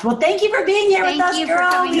much. Well, thank you for being here with us,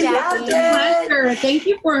 girl. We loved it. Pleasure. Thank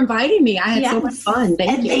you for inviting me. I had so much fun.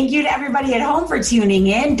 Thank you. Thank you to everybody at home for tuning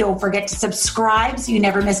in. Don't forget to subscribe so you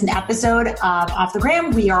never miss an episode of Off the Gram.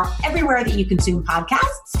 We are everywhere that you consume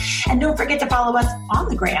podcasts. And don't forget to follow us on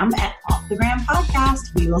the gram at Off the Gram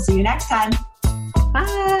Podcast. We will see you next time.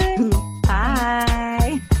 Bye.